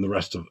politicized in the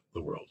rest of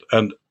the world.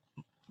 And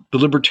the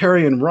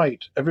libertarian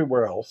right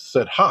everywhere else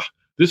said,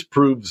 this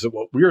proves that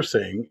what we're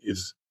saying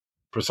is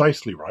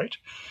precisely right,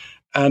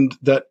 and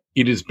that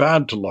it is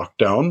bad to lock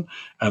down,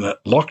 and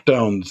that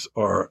lockdowns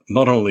are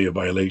not only a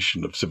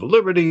violation of civil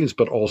liberties,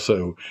 but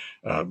also,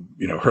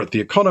 hurt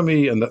the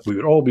economy, and that we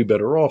would all be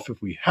better off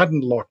if we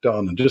hadn't locked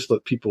down and just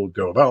let people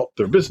go about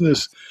their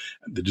business.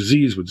 The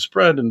disease would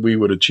spread, and we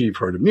would achieve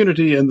herd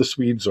immunity. And the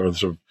Swedes are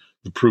sort of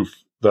the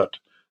proof that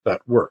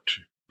that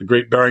worked. The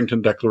Great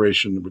Barrington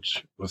Declaration,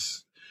 which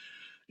was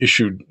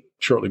issued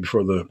shortly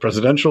before the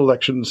presidential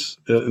elections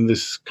in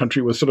this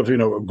country, was sort of,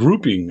 a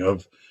grouping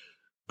of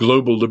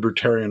global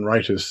libertarian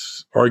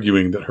rightists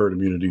arguing that herd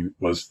immunity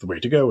was the way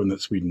to go and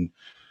that Sweden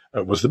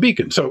was the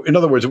beacon. So, in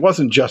other words, it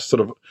wasn't just sort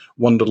of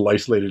one little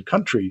isolated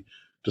country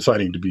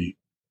deciding to be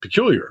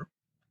peculiar.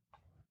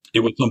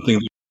 It was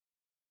something.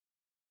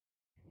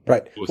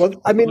 Right. Well,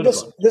 I mean,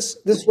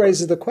 this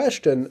raises the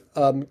question,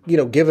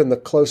 given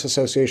the close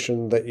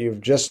association that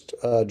you've just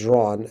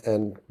drawn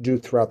and do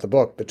throughout the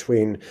book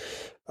between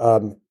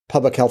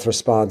public health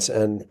response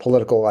and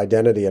political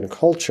identity and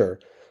culture.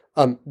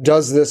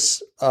 Does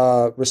this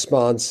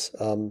response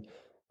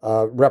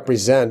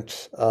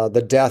represent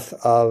the death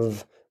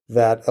of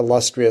that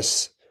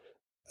illustrious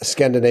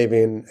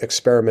Scandinavian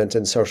experiment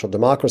in social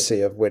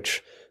democracy, of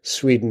which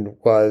Sweden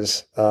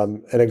was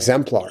an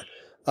exemplar?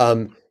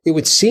 It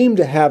would seem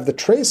to have the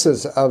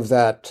traces of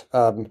that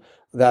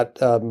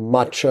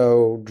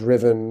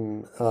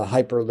macho-driven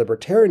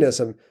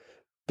hyper-libertarianism,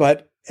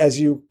 but as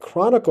you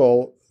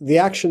chronicle, the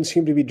actions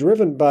seem to be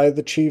driven by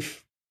the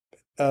chief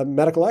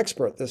medical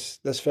expert,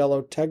 this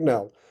fellow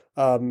Tegnell.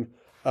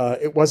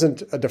 It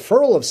wasn't a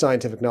deferral of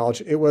scientific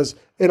knowledge; it was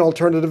an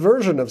alternative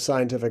version of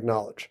scientific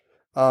knowledge,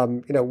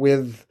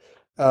 with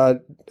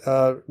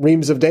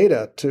reams of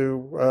data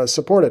to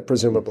support it,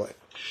 presumably.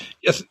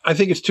 Yes, I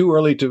think it's too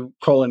early to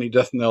call any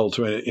death knell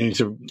to any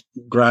sort of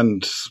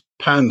grand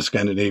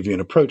pan-Scandinavian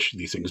approach to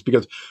these things,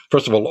 because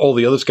first of all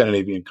the other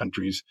Scandinavian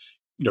countries,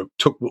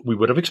 took what we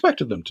would have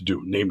expected them to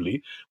do,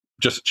 namely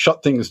just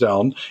shut things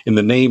down in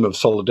the name of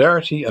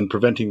solidarity and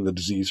preventing the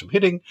disease from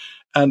hitting.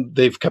 And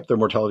they've kept their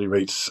mortality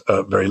rates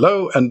very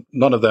low, and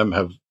none of them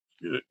have,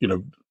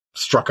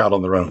 struck out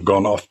on their own,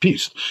 gone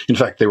off-piste. In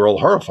fact, they were all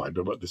horrified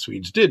by what the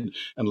Swedes did.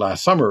 And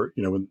last summer,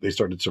 when they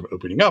started sort of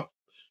opening up,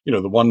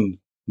 the one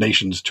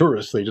nation's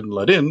tourists they didn't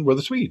let in were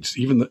the Swedes.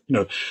 Even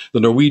the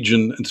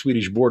Norwegian and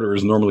Swedish border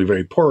is normally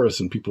very porous,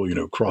 and people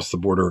cross the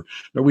border.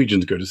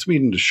 Norwegians go to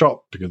Sweden to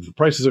shop because the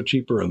prices are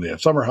cheaper and they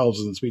have summer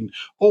houses in Sweden.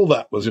 All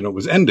that was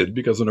ended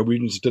because the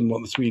Norwegians didn't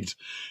want the Swedes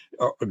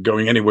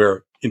going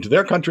anywhere into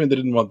their country, and they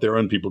didn't want their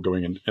own people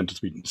going into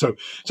Sweden. So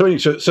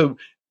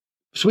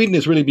Sweden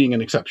is really being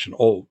an exception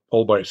all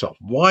by itself.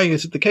 Why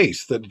is it the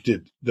case that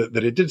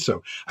it did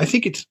so? I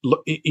think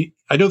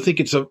I don't think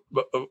it's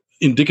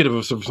indicative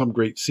of some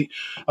great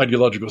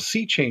ideological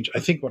sea change. I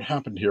think what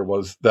happened here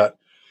was that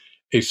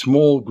a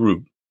small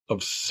group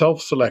of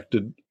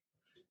self-selected,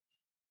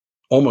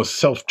 almost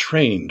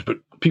self-trained, but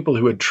people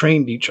who had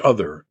trained each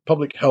other,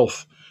 public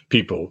health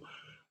people,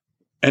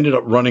 ended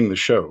up running the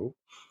show,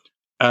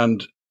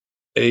 and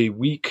a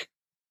weak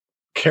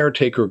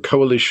caretaker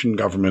coalition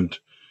government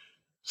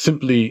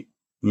simply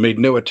made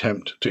no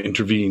attempt to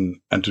intervene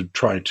and to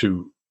try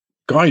to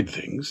guide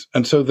things.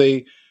 And so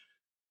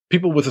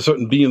people with a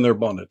certain bee in their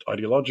bonnet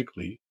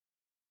ideologically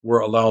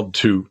were allowed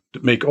to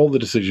make all the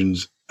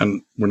decisions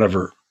and were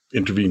never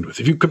intervened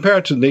with. If you compare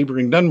it to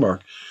neighboring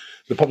Denmark,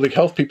 the public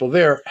health people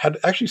there had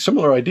actually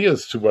similar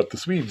ideas to what the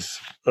Swedes,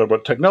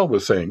 what Tegnell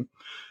was saying,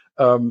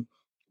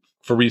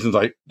 for reasons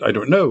I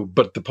don't know.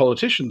 But the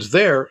politicians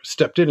there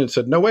stepped in and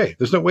said, no way,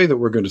 there's no way that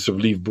we're going to sort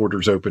of leave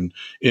borders open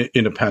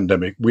in a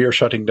pandemic. We are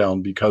shutting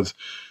down because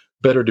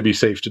better to be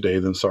safe today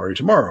than sorry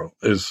tomorrow,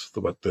 is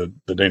what the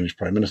Danish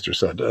prime minister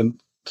said. And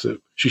so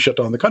she shut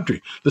down the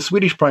country. The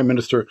Swedish prime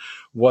minister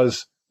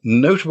was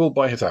notable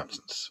by his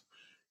absence.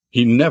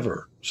 He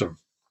never sort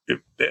of,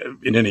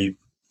 in any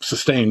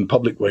sustained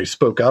public way,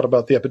 spoke out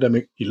about the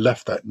epidemic. He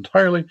left that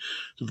entirely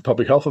to the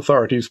public health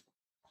authorities.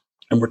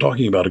 And we're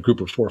talking about a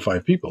group of 4 or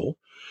 5 people,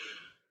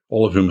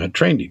 all of whom had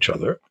trained each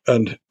other,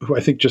 and who I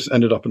think just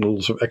ended up in a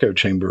little sort of echo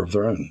chamber of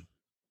their own.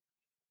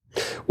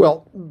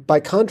 Well, by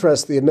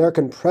contrast, the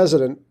American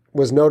president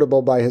was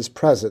notable by his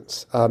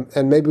presence.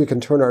 And maybe we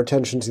can turn our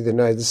attention to the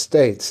United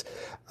States,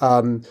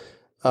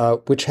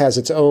 which has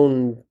its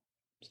own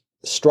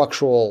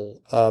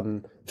structural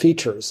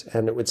features,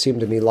 and it would seem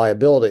to me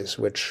liabilities,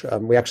 which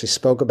we actually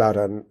spoke about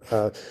on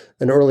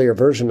an earlier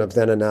version of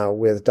Then and Now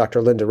with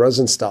Dr. Linda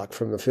Rosenstock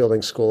from the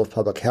Fielding School of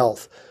Public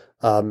Health,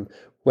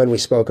 when we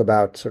spoke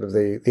about sort of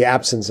the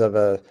absence of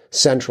a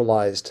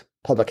centralized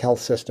public health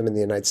system in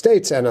the United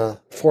States and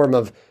a form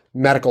of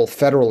medical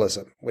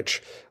federalism,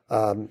 which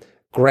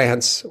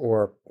grants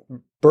or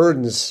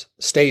burdens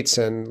states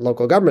and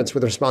local governments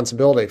with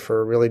responsibility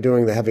for really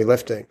doing the heavy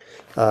lifting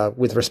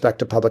with respect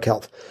to public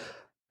health.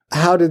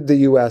 How did the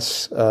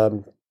U.S.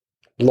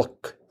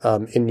 Look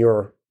in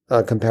your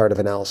comparative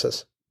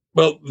analysis?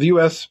 Well, the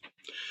U.S.,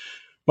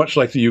 much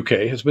like the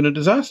UK, has been a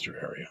disaster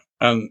area.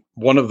 And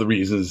one of the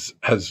reasons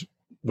has,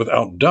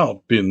 without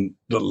doubt, been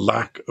the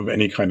lack of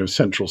any kind of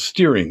central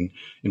steering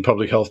in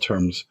public health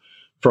terms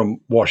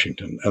from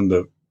Washington and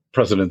the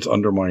president's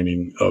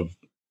undermining of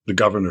the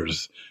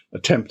governor's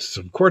attempts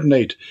to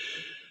coordinate.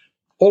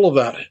 All of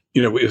that,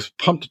 is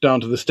pumped down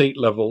to the state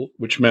level,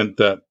 which meant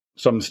that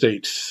some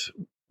states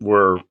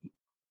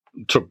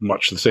took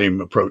much the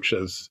same approach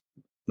as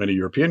many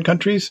European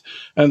countries,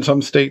 and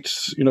some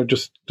states,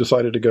 just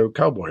decided to go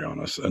cowboy on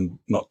us and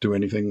not do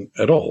anything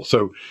at all.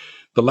 So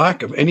the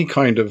lack of any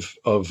kind of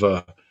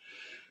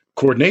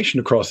coordination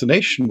across the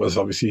nation was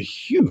obviously a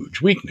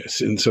huge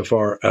weakness,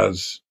 insofar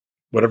as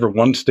whatever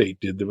one state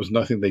did, there was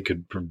nothing they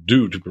could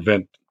do to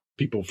prevent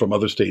people from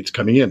other states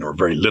coming in, or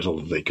very little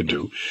they could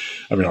do.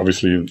 I mean,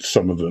 obviously,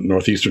 some of the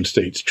northeastern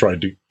states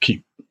tried to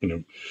keep,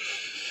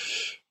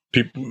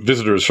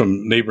 visitors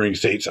from neighboring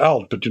states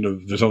out, but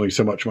there's only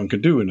so much one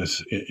can do in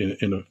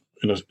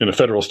a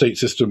federal state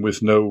system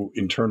with no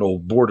internal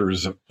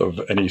borders of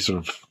any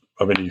sort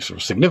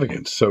of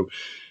significance. So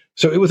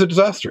it was a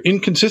disaster.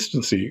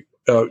 Inconsistency,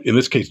 in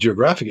this case,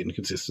 geographic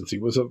inconsistency,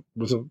 was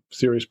a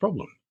serious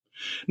problem.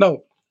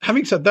 Now,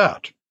 having said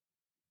that,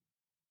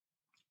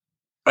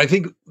 I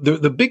think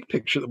the big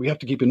picture that we have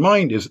to keep in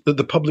mind is that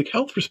the public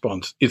health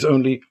response is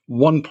only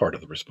one part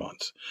of the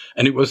response,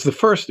 and it was the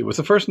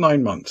first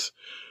 9 months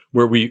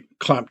where we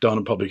clamped down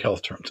on public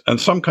health terms. And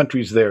some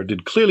countries there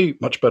did clearly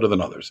much better than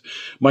others.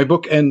 My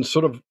book ends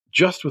sort of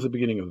just with the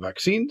beginning of the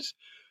vaccines.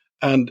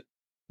 And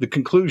the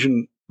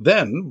conclusion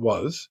then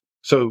was,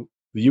 so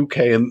the UK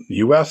and the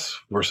US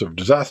were sort of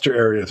disaster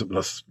areas.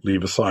 Let's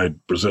leave aside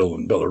Brazil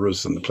and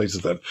Belarus and the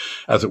places that,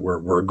 as it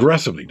were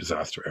aggressively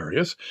disaster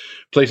areas.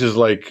 Places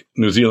like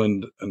New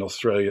Zealand and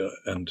Australia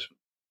and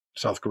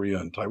South Korea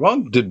and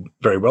Taiwan did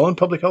very well in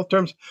public health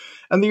terms.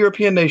 And the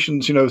European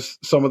nations,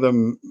 some of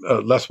them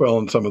less well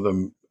and some of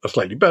them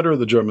slightly better.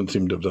 The Germans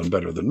seem to have done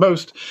better than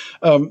most,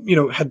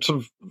 had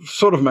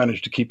sort of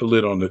managed to keep a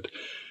lid on it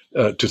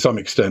to some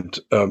extent,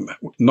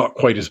 not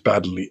quite as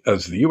badly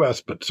as the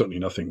US, but certainly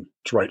nothing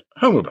to write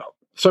home about.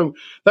 So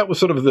that was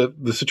sort of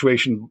the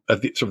situation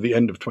at the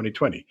end of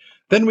 2020.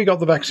 Then we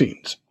got the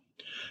vaccines.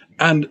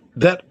 And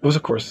that was,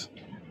 of course,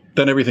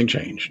 then everything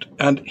changed.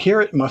 And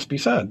here it must be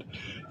said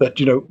that,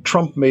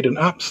 Trump made an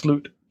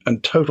absolute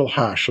and total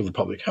hash of the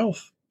public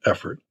health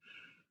effort,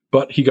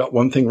 but he got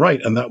one thing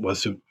right, and that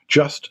was to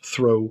just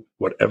throw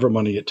whatever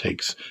money it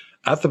takes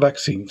at the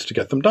vaccines to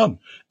get them done.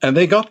 And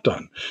they got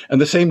done.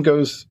 And the same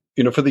goes,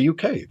 for the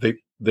UK.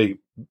 They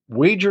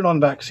wagered on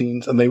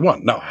vaccines and they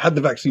won. Now, had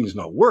the vaccines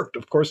not worked,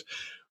 of course,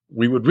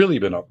 we would really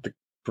have been up the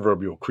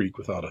proverbial creek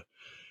without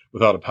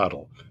a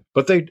paddle.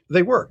 But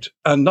they worked.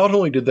 And not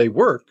only did they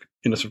work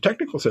in a sort of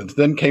technical sense,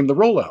 then came the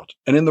rollout.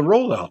 And in the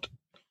rollout,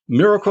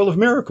 miracle of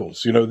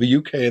miracles, the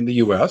UK and the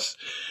US,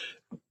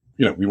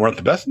 we weren't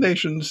the best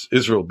nations.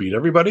 Israel beat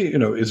everybody.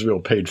 Israel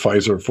paid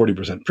Pfizer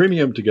 40%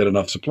 premium to get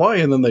enough supply,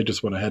 and then they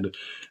just went ahead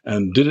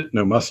and did it.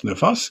 No muss, no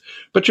fuss.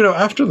 But,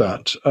 after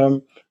that,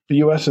 the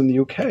US and the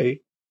UK,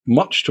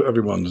 much to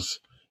everyone's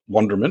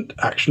wonderment,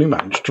 actually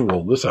managed to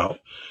roll this out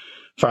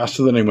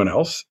faster than anyone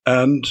else.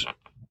 And,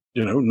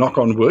 knock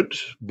on wood,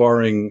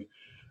 barring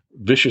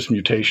vicious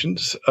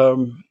mutations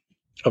of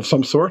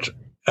some sort,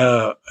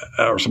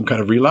 or some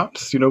kind of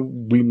relapse,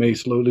 we may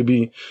slowly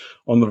be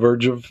on the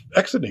verge of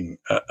exiting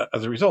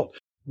as a result.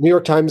 New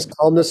York Times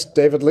columnist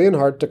David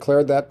Leonhardt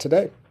declared that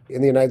today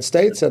in the United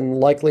States and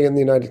likely in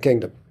the United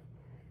Kingdom.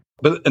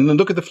 And then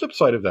look at the flip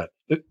side of that.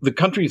 The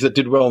countries that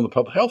did well in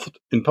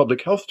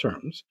public health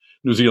terms,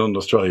 New Zealand,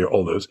 Australia,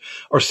 all those,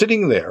 are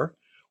sitting there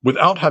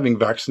without having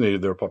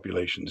vaccinated their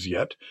populations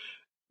yet.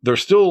 They're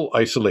still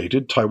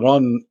isolated.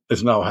 Taiwan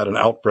has now had an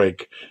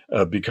outbreak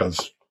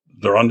because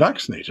they're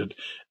unvaccinated.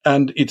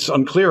 And it's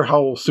unclear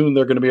how soon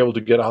they're going to be able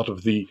to get out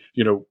of the,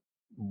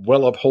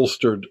 well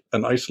upholstered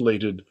and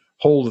isolated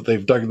hole that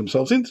they've dug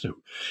themselves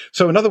into.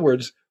 So in other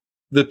words,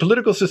 the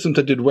political systems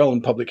that did well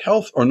in public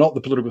health are not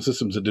the political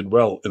systems that did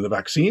well in the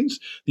vaccines.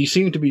 These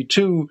seem to be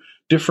two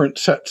different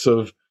sets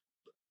of,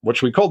 what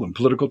should we call them,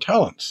 political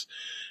talents.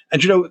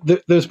 And,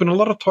 there's been a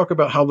lot of talk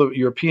about how the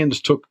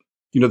Europeans took,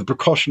 the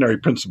precautionary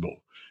principle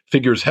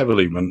figures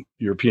heavily when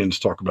Europeans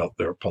talk about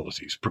their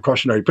policies.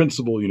 Precautionary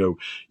principle, you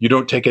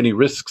don't take any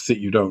risks that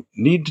you don't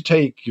need to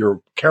take.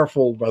 You're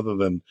careful rather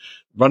than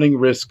running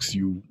risks.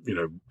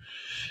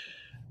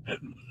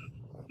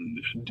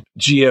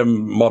 GM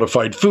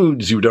modified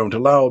foods you don't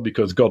allow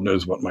because God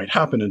knows what might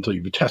happen until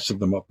you've tested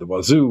them up the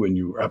wazoo and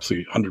you're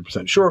absolutely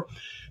 100% sure.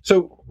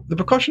 So the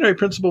precautionary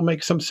principle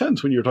makes some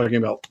sense when you're talking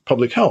about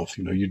public health.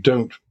 You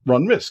don't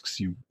run risks.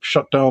 You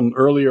shut down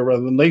earlier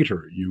rather than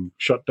later. You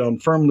shut down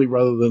firmly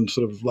rather than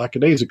sort of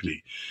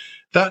lackadaisically.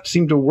 That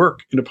seemed to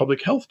work in a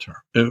public health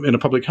in a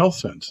public health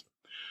sense.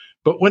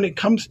 But when it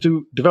comes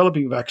to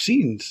developing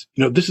vaccines,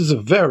 this is a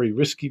very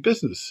risky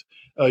business.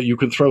 You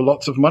can throw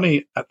lots of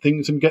money at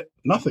things and get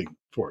nothing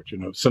for it.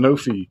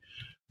 Sanofi,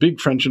 big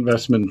French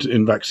investment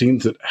in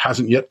vaccines that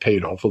hasn't yet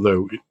paid off,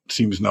 although it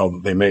seems now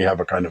that they may have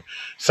a kind of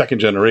second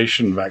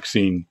generation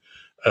vaccine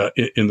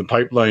in the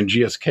pipeline.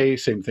 GSK,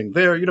 same thing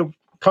there.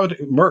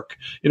 Merck,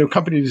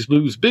 companies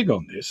lose big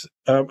on this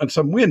and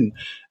some win.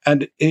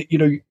 And,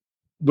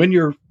 when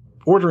you're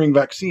ordering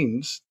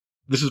vaccines,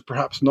 this is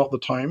perhaps not the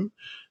time,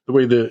 the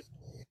way the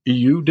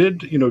EU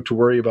did, to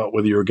worry about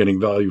whether you're getting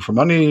value for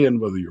money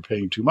and whether you're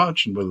paying too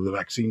much and whether the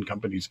vaccine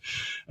companies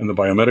and the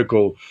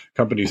biomedical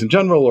companies in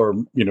general are,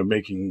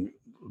 making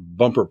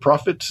bumper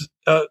profits.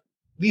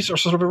 These are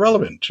sort of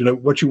irrelevant.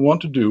 What you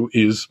want to do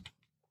is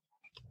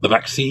the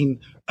vaccine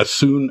as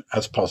soon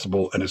as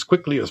possible and as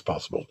quickly as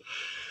possible.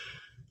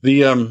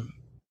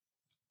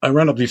 I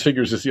ran up these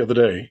figures just the other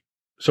day.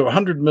 So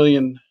 $100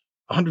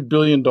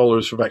 billion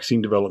for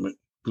vaccine development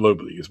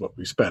globally is what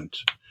we spent.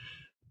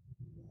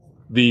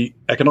 The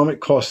economic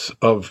costs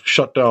of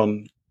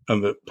shutdown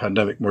and the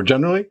pandemic more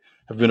generally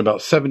have been about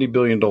 $70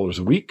 billion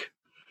a week,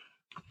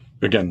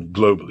 again,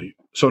 globally.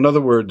 So in other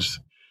words,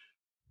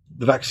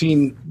 the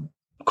vaccine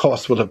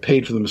costs will have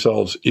paid for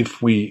themselves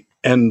if we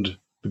end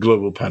the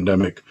global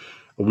pandemic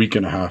a week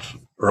and a half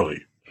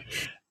early.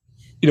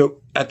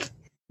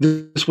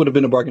 This would have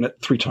been a bargain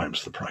at 3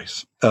 times the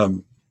price.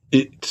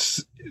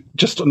 It's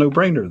just a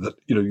no-brainer that,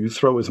 you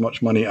throw as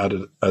much money at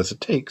it as it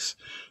takes,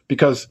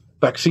 because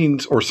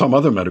vaccines or some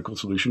other medical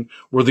solution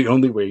were the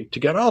only way to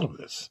get out of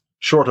this,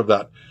 short of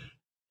that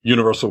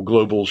universal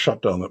global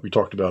shutdown that we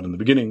talked about in the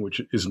beginning,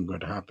 which isn't going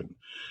to happen.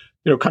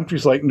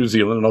 Countries like New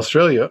Zealand and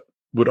Australia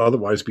would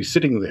otherwise be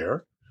sitting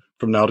there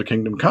from now to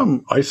kingdom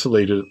come,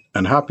 isolated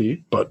and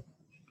happy, but,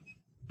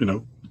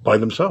 by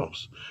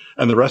themselves.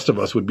 And the rest of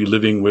us would be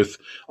living with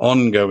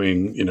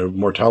ongoing,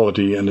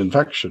 mortality and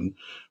infection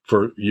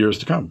for years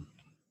to come.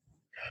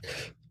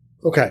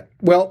 Okay.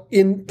 Well,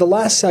 in the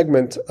last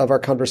segment of our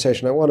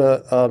conversation, I want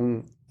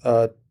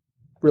to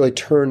really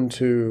turn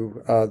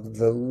to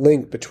the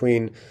link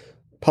between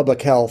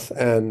public health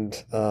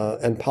and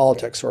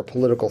politics or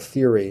political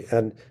theory,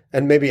 and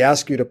maybe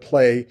ask you to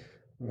play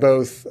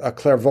both a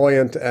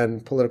clairvoyant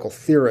and political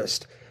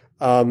theorist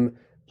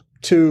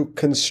to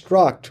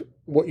construct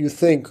what you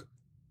think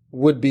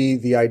would be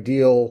the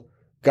ideal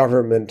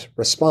government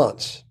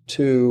response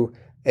to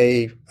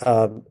a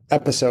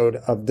episode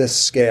of this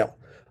scale.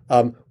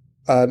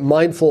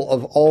 Mindful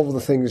of all of the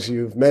things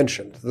you've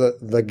mentioned,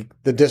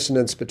 the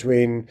dissonance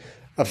between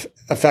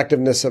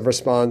effectiveness of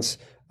response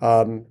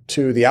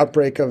to the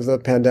outbreak of the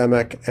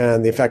pandemic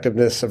and the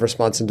effectiveness of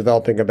response in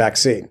developing a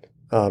vaccine.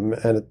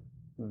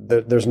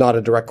 There's not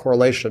a direct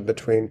correlation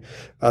between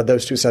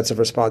those two sets of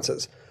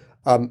responses.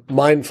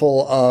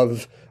 Mindful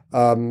of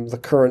the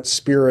current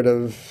spirit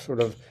of sort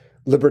of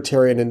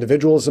libertarian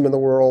individualism in the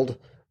world,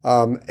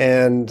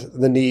 and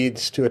the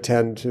needs to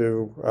attend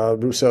to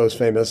Rousseau's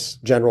famous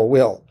general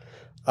will.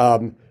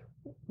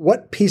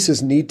 What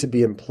pieces need to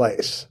be in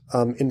place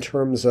in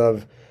terms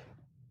of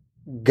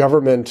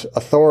government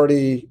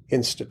authority,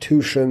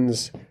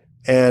 institutions,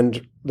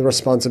 and the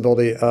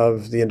responsibility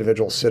of the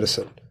individual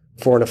citizen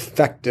for an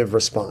effective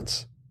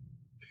response?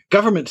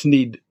 Governments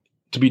need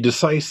to be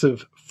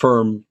decisive,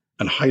 firm,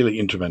 and highly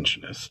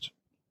interventionist.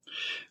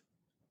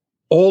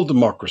 All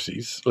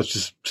democracies, let's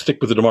just stick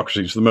with the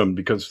democracies for the moment,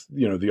 because,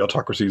 the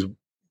autocracies,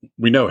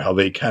 we know how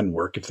they can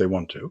work if they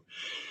want to.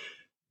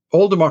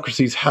 All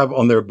democracies have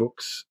on their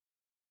books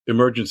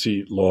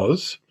emergency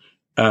laws,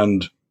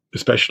 and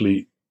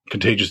especially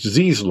contagious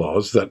disease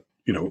laws that,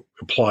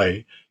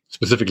 apply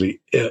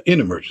specifically in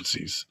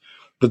emergencies.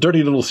 The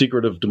dirty little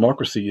secret of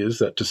democracy is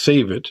that to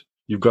save it,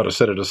 you've got to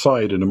set it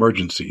aside in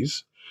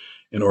emergencies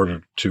in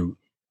order to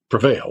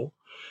prevail.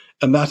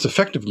 And that's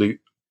effectively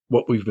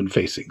what we've been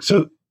facing.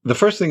 So the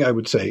first thing I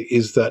would say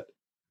is that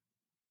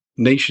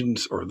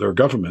nations or their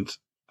governments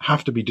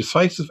have to be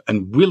decisive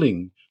and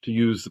willing to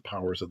use the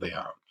powers that they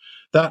have.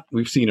 That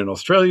we've seen in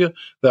Australia,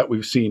 that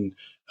we've seen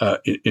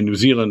in New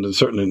Zealand, and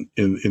certainly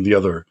in the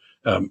other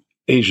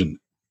Asian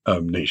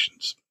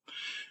nations.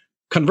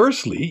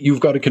 Conversely, you've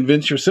got to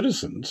convince your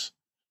citizens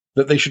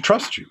that they should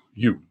trust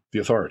you, the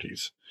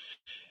authorities.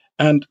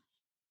 And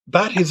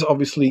that is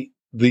obviously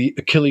the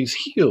Achilles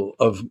heel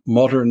of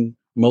modern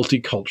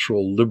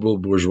multicultural liberal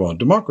bourgeois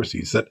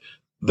democracies, that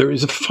there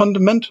is a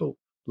fundamental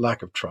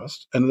lack of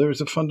trust and there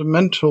is a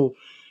fundamental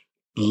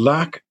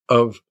lack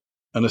of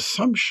an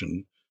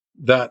assumption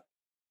that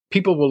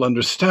people will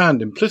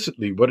understand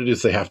implicitly what it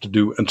is they have to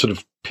do and sort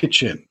of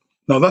pitch in.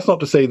 Now, that's not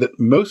to say that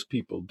most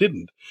people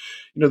didn't.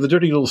 The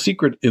dirty little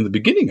secret in the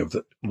beginning of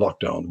the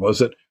lockdown was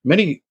that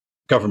many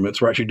governments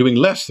were actually doing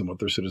less than what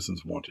their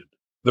citizens wanted.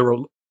 There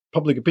were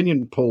public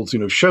opinion polls,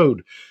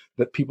 showed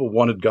that people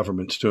wanted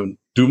governments to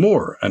do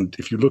more. And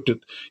if you looked at,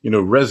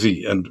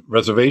 Resi and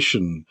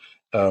reservation,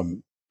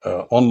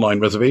 online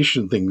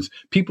reservation things,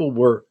 people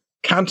were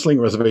canceling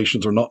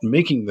reservations or not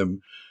making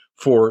them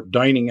for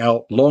dining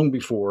out long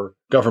before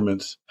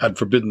governments had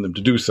forbidden them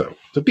to do so.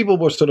 So people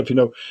were sort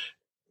of,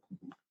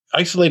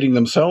 isolating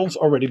themselves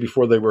already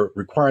before they were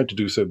required to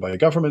do so by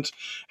governments.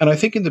 And I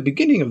think in the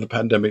beginning of the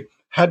pandemic,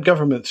 had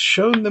governments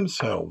shown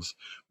themselves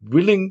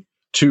willing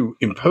to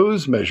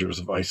impose measures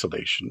of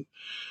isolation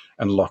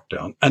and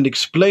lockdown and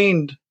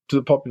explained to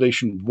the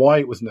population why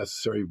it was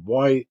necessary,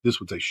 why this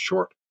was a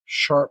short,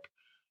 sharp,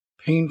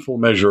 painful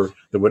measure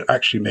that would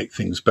actually make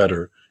things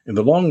better in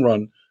the long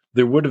run,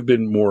 there would have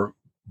been more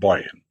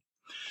buy-in.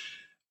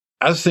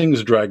 As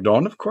things dragged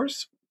on, of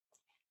course,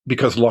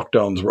 because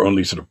lockdowns were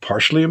only sort of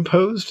partially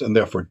imposed and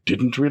therefore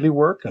didn't really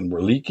work and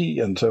were leaky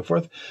and so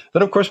forth,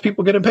 then of course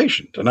people get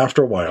impatient. And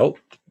after a while,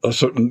 a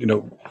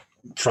certain,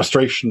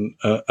 frustration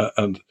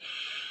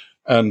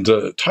and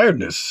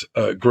tiredness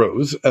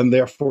grows, and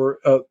therefore,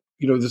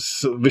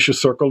 this vicious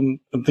circle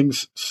and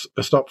things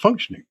stop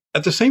functioning.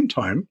 At the same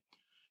time,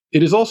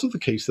 it is also the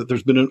case that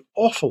there's been an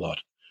awful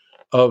lot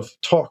of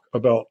talk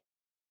about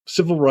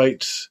civil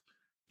rights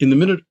in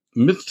the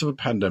midst of a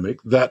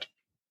pandemic that,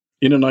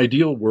 in an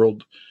ideal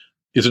world,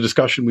 is a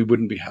discussion we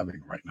wouldn't be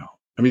having right now.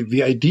 I mean,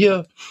 the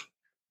idea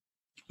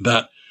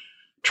that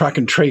track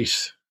and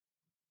trace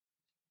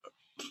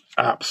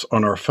apps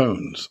on our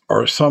phones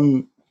are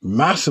some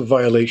massive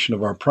violation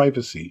of our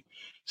privacy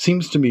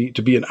seems to me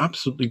to be an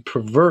absolutely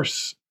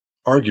perverse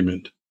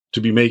argument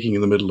to be making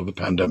in the middle of a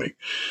pandemic.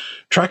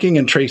 Tracking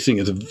and tracing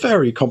is a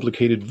very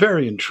complicated,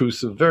 very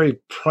intrusive, very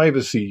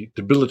privacy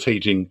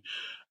debilitating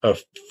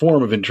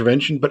form of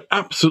intervention, but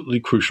absolutely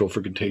crucial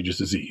for contagious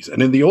disease.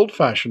 And in the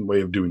old-fashioned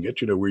way of doing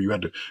it, where you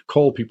had to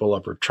call people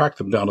up or track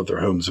them down at their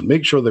homes and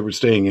make sure they were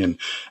staying in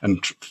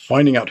and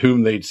finding out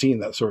whom they'd seen,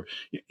 that sort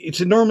of, it's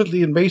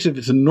enormously invasive,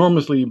 it's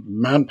enormously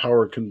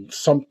manpower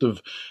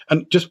consumptive,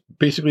 and just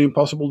basically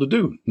impossible to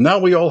do. Now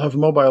we all have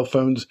mobile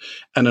phones,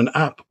 and an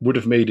app would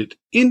have made it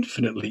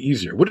infinitely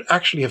easier, would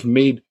actually have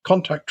made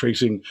contact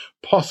tracing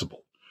possible.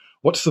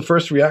 What's the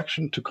first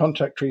reaction to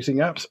contact tracing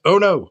apps? Oh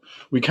no,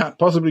 we can't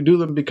possibly do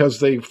them because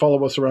they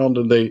follow us around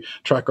and they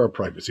track our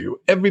privacy.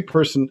 Every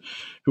person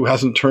who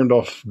hasn't turned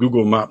off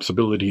Google Maps'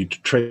 ability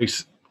to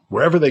trace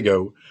wherever they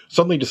go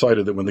suddenly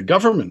decided that when the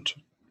government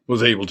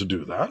was able to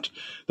do that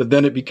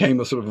then it became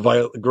a sort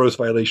of gross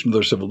violation of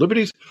their civil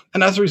liberties.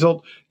 And as a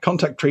result,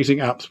 contact tracing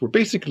apps were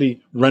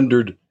basically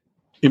rendered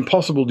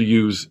impossible to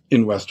use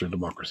in Western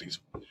democracies.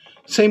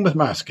 Same with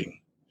masking.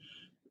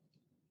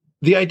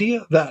 The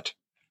idea that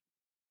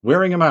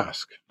wearing a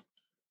mask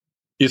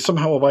is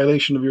somehow a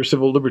violation of your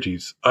civil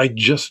liberties, I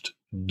just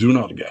do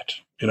not get.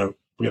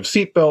 We have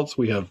seatbelts,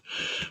 we have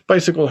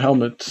bicycle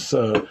helmets,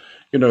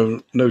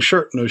 no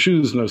shirt, no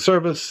shoes, no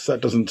service. That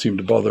doesn't seem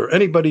to bother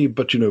anybody.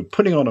 But,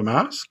 putting on a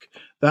mask,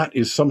 that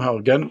is somehow,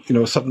 again,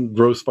 a sudden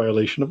gross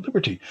violation of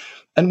liberty.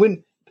 And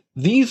when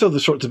these are the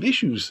sorts of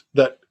issues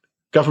that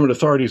government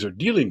authorities are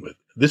dealing with,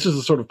 this is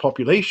the sort of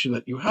population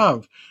that you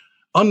have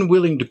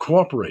unwilling to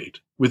cooperate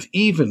with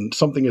even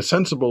something as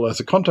sensible as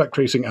a contact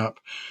tracing app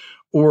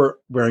or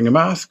wearing a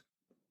mask,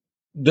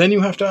 then you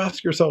have to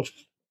ask yourself,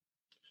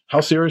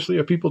 how seriously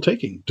are people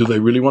taking? Do they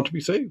really want to be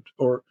saved?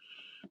 Or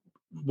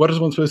what is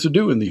one supposed to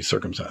do in these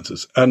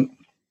circumstances? And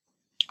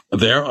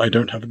there, I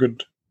don't have a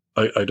good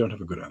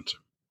answer.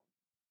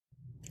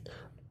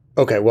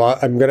 Okay, well,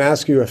 I'm going to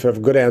ask you if you have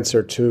a good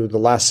answer to the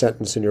last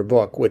sentence in your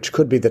book, which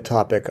could be the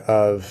topic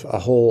of a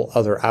whole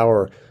other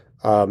hour,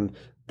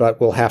 but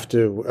will have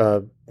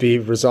to be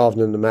resolved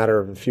in a matter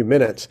of a few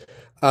minutes.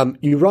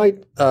 You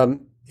write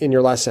in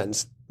your last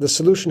sentence, the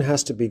solution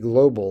has to be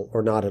global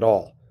or not at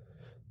all.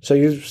 So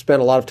you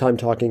spent a lot of time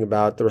talking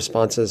about the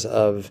responses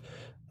of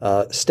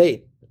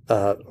state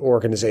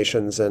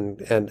organizations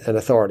and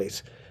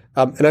authorities.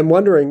 And I'm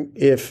wondering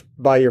if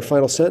by your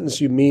final sentence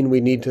you mean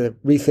we need to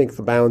rethink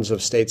the bounds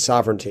of state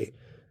sovereignty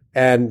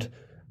and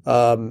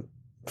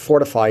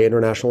fortify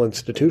international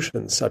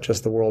institutions such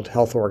as the World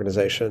Health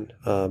Organization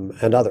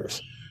and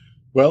others.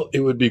 Well, it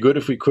would be good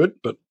if we could,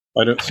 but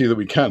I don't see that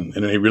we can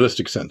in any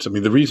realistic sense. I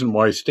mean, the reason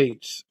why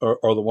states are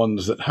the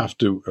ones that have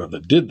to, or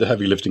that did the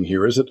heavy lifting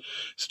here, is that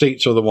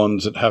states are the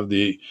ones that have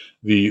the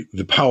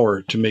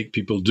power to make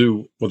people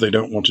do what they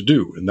don't want to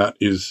do. And that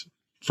is,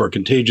 for a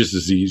contagious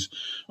disease,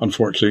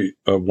 unfortunately,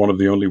 one of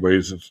the only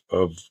ways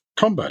of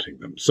combating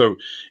them. So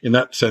in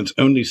that sense,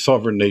 only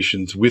sovereign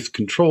nations with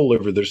control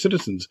over their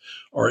citizens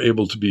are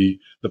able to be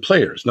the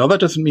players. Now,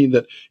 that doesn't mean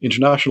that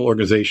international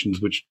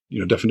organizations, which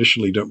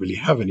definitionally don't really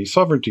have any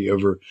sovereignty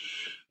over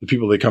the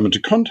people they come into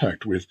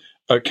contact with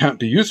can't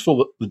be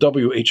useful.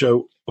 The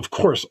WHO, of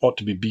course, ought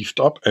to be beefed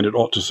up, and it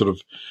ought to sort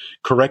of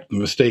correct the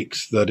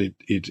mistakes that it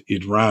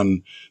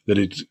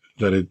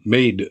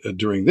made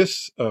during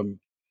this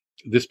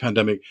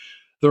pandemic.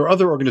 There are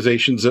other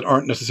organizations that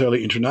aren't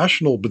necessarily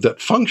international, but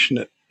that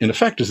function in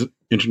effect as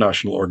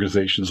international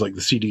organizations, like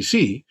the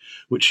CDC,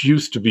 which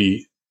used to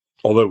be,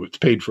 although it's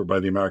paid for by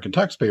the American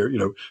taxpayer,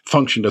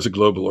 functioned as a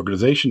global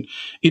organization.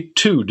 It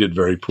too did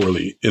very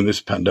poorly in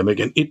this pandemic,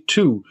 and it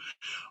too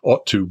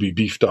ought to be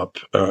beefed up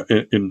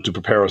to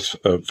prepare us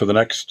for the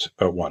next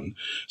one.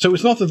 So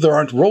it's not that there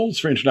aren't roles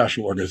for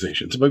international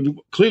organizations, but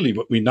clearly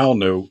what we now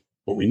know,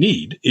 what we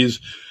need is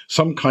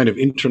some kind of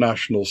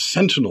international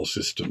sentinel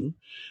system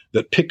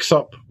that picks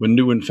up when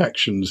new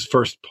infections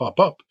first pop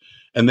up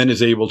and then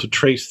is able to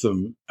trace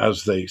them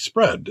as they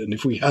spread. And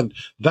if we had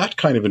that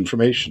kind of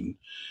information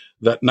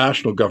that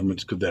national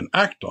governments could then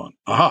act on,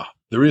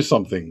 there is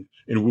something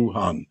in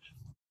Wuhan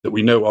that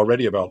we know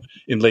already about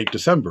in late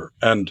December.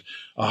 And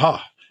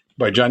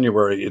by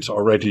January, it's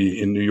already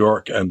in New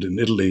York and in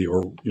Italy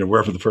or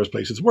wherever the first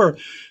places were,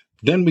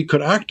 then we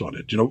could act on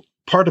it.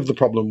 Part of the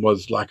problem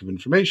was lack of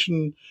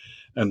information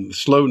and the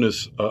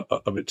slowness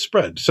of its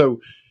spread. So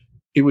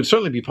it would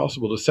certainly be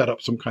possible to set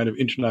up some kind of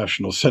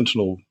international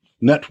sentinel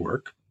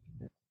network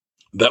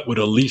that would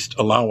at least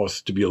allow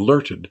us to be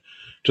alerted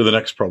to the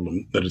next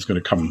problem that is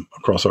going to come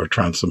across our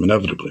transom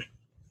inevitably.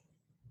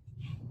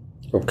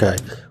 Okay.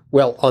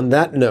 Well, on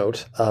that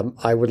note,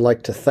 I would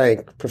like to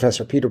thank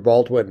Professor Peter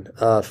Baldwin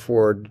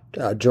for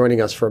joining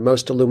us for a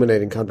most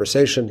illuminating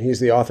conversation. He's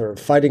the author of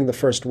Fighting the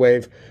First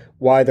Wave,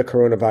 Why the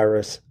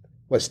Coronavirus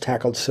Was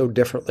Tackled So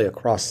Differently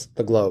Across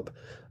the Globe.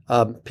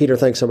 Peter,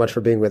 thanks so much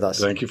for being with us.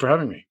 Thank you for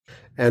having me.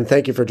 And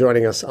thank you for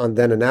joining us on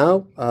Then and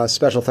Now.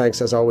 Special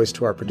thanks, as always,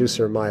 to our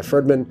producer, Maya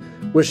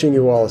Ferdman. Wishing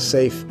you all a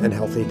safe and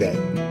healthy day.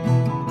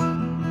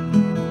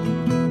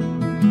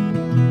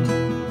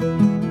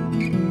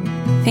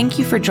 Thank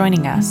you for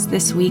joining us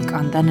this week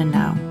on Then and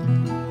Now.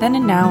 Then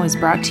and Now is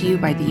brought to you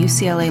by the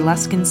UCLA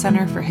Luskin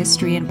Center for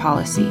History and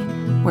Policy,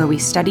 where we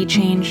study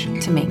change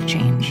to make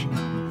change.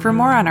 For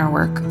more on our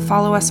work,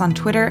 follow us on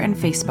Twitter and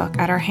Facebook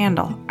at our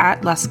handle,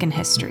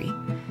 @LuskinHistory.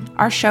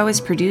 Our show is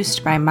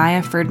produced by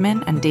Maya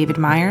Ferdman and David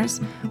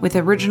Myers, with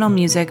original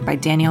music by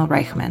Daniel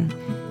Reichman.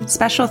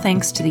 Special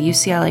thanks to the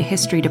UCLA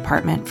History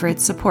Department for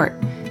its support,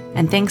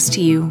 and thanks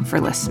to you for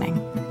listening.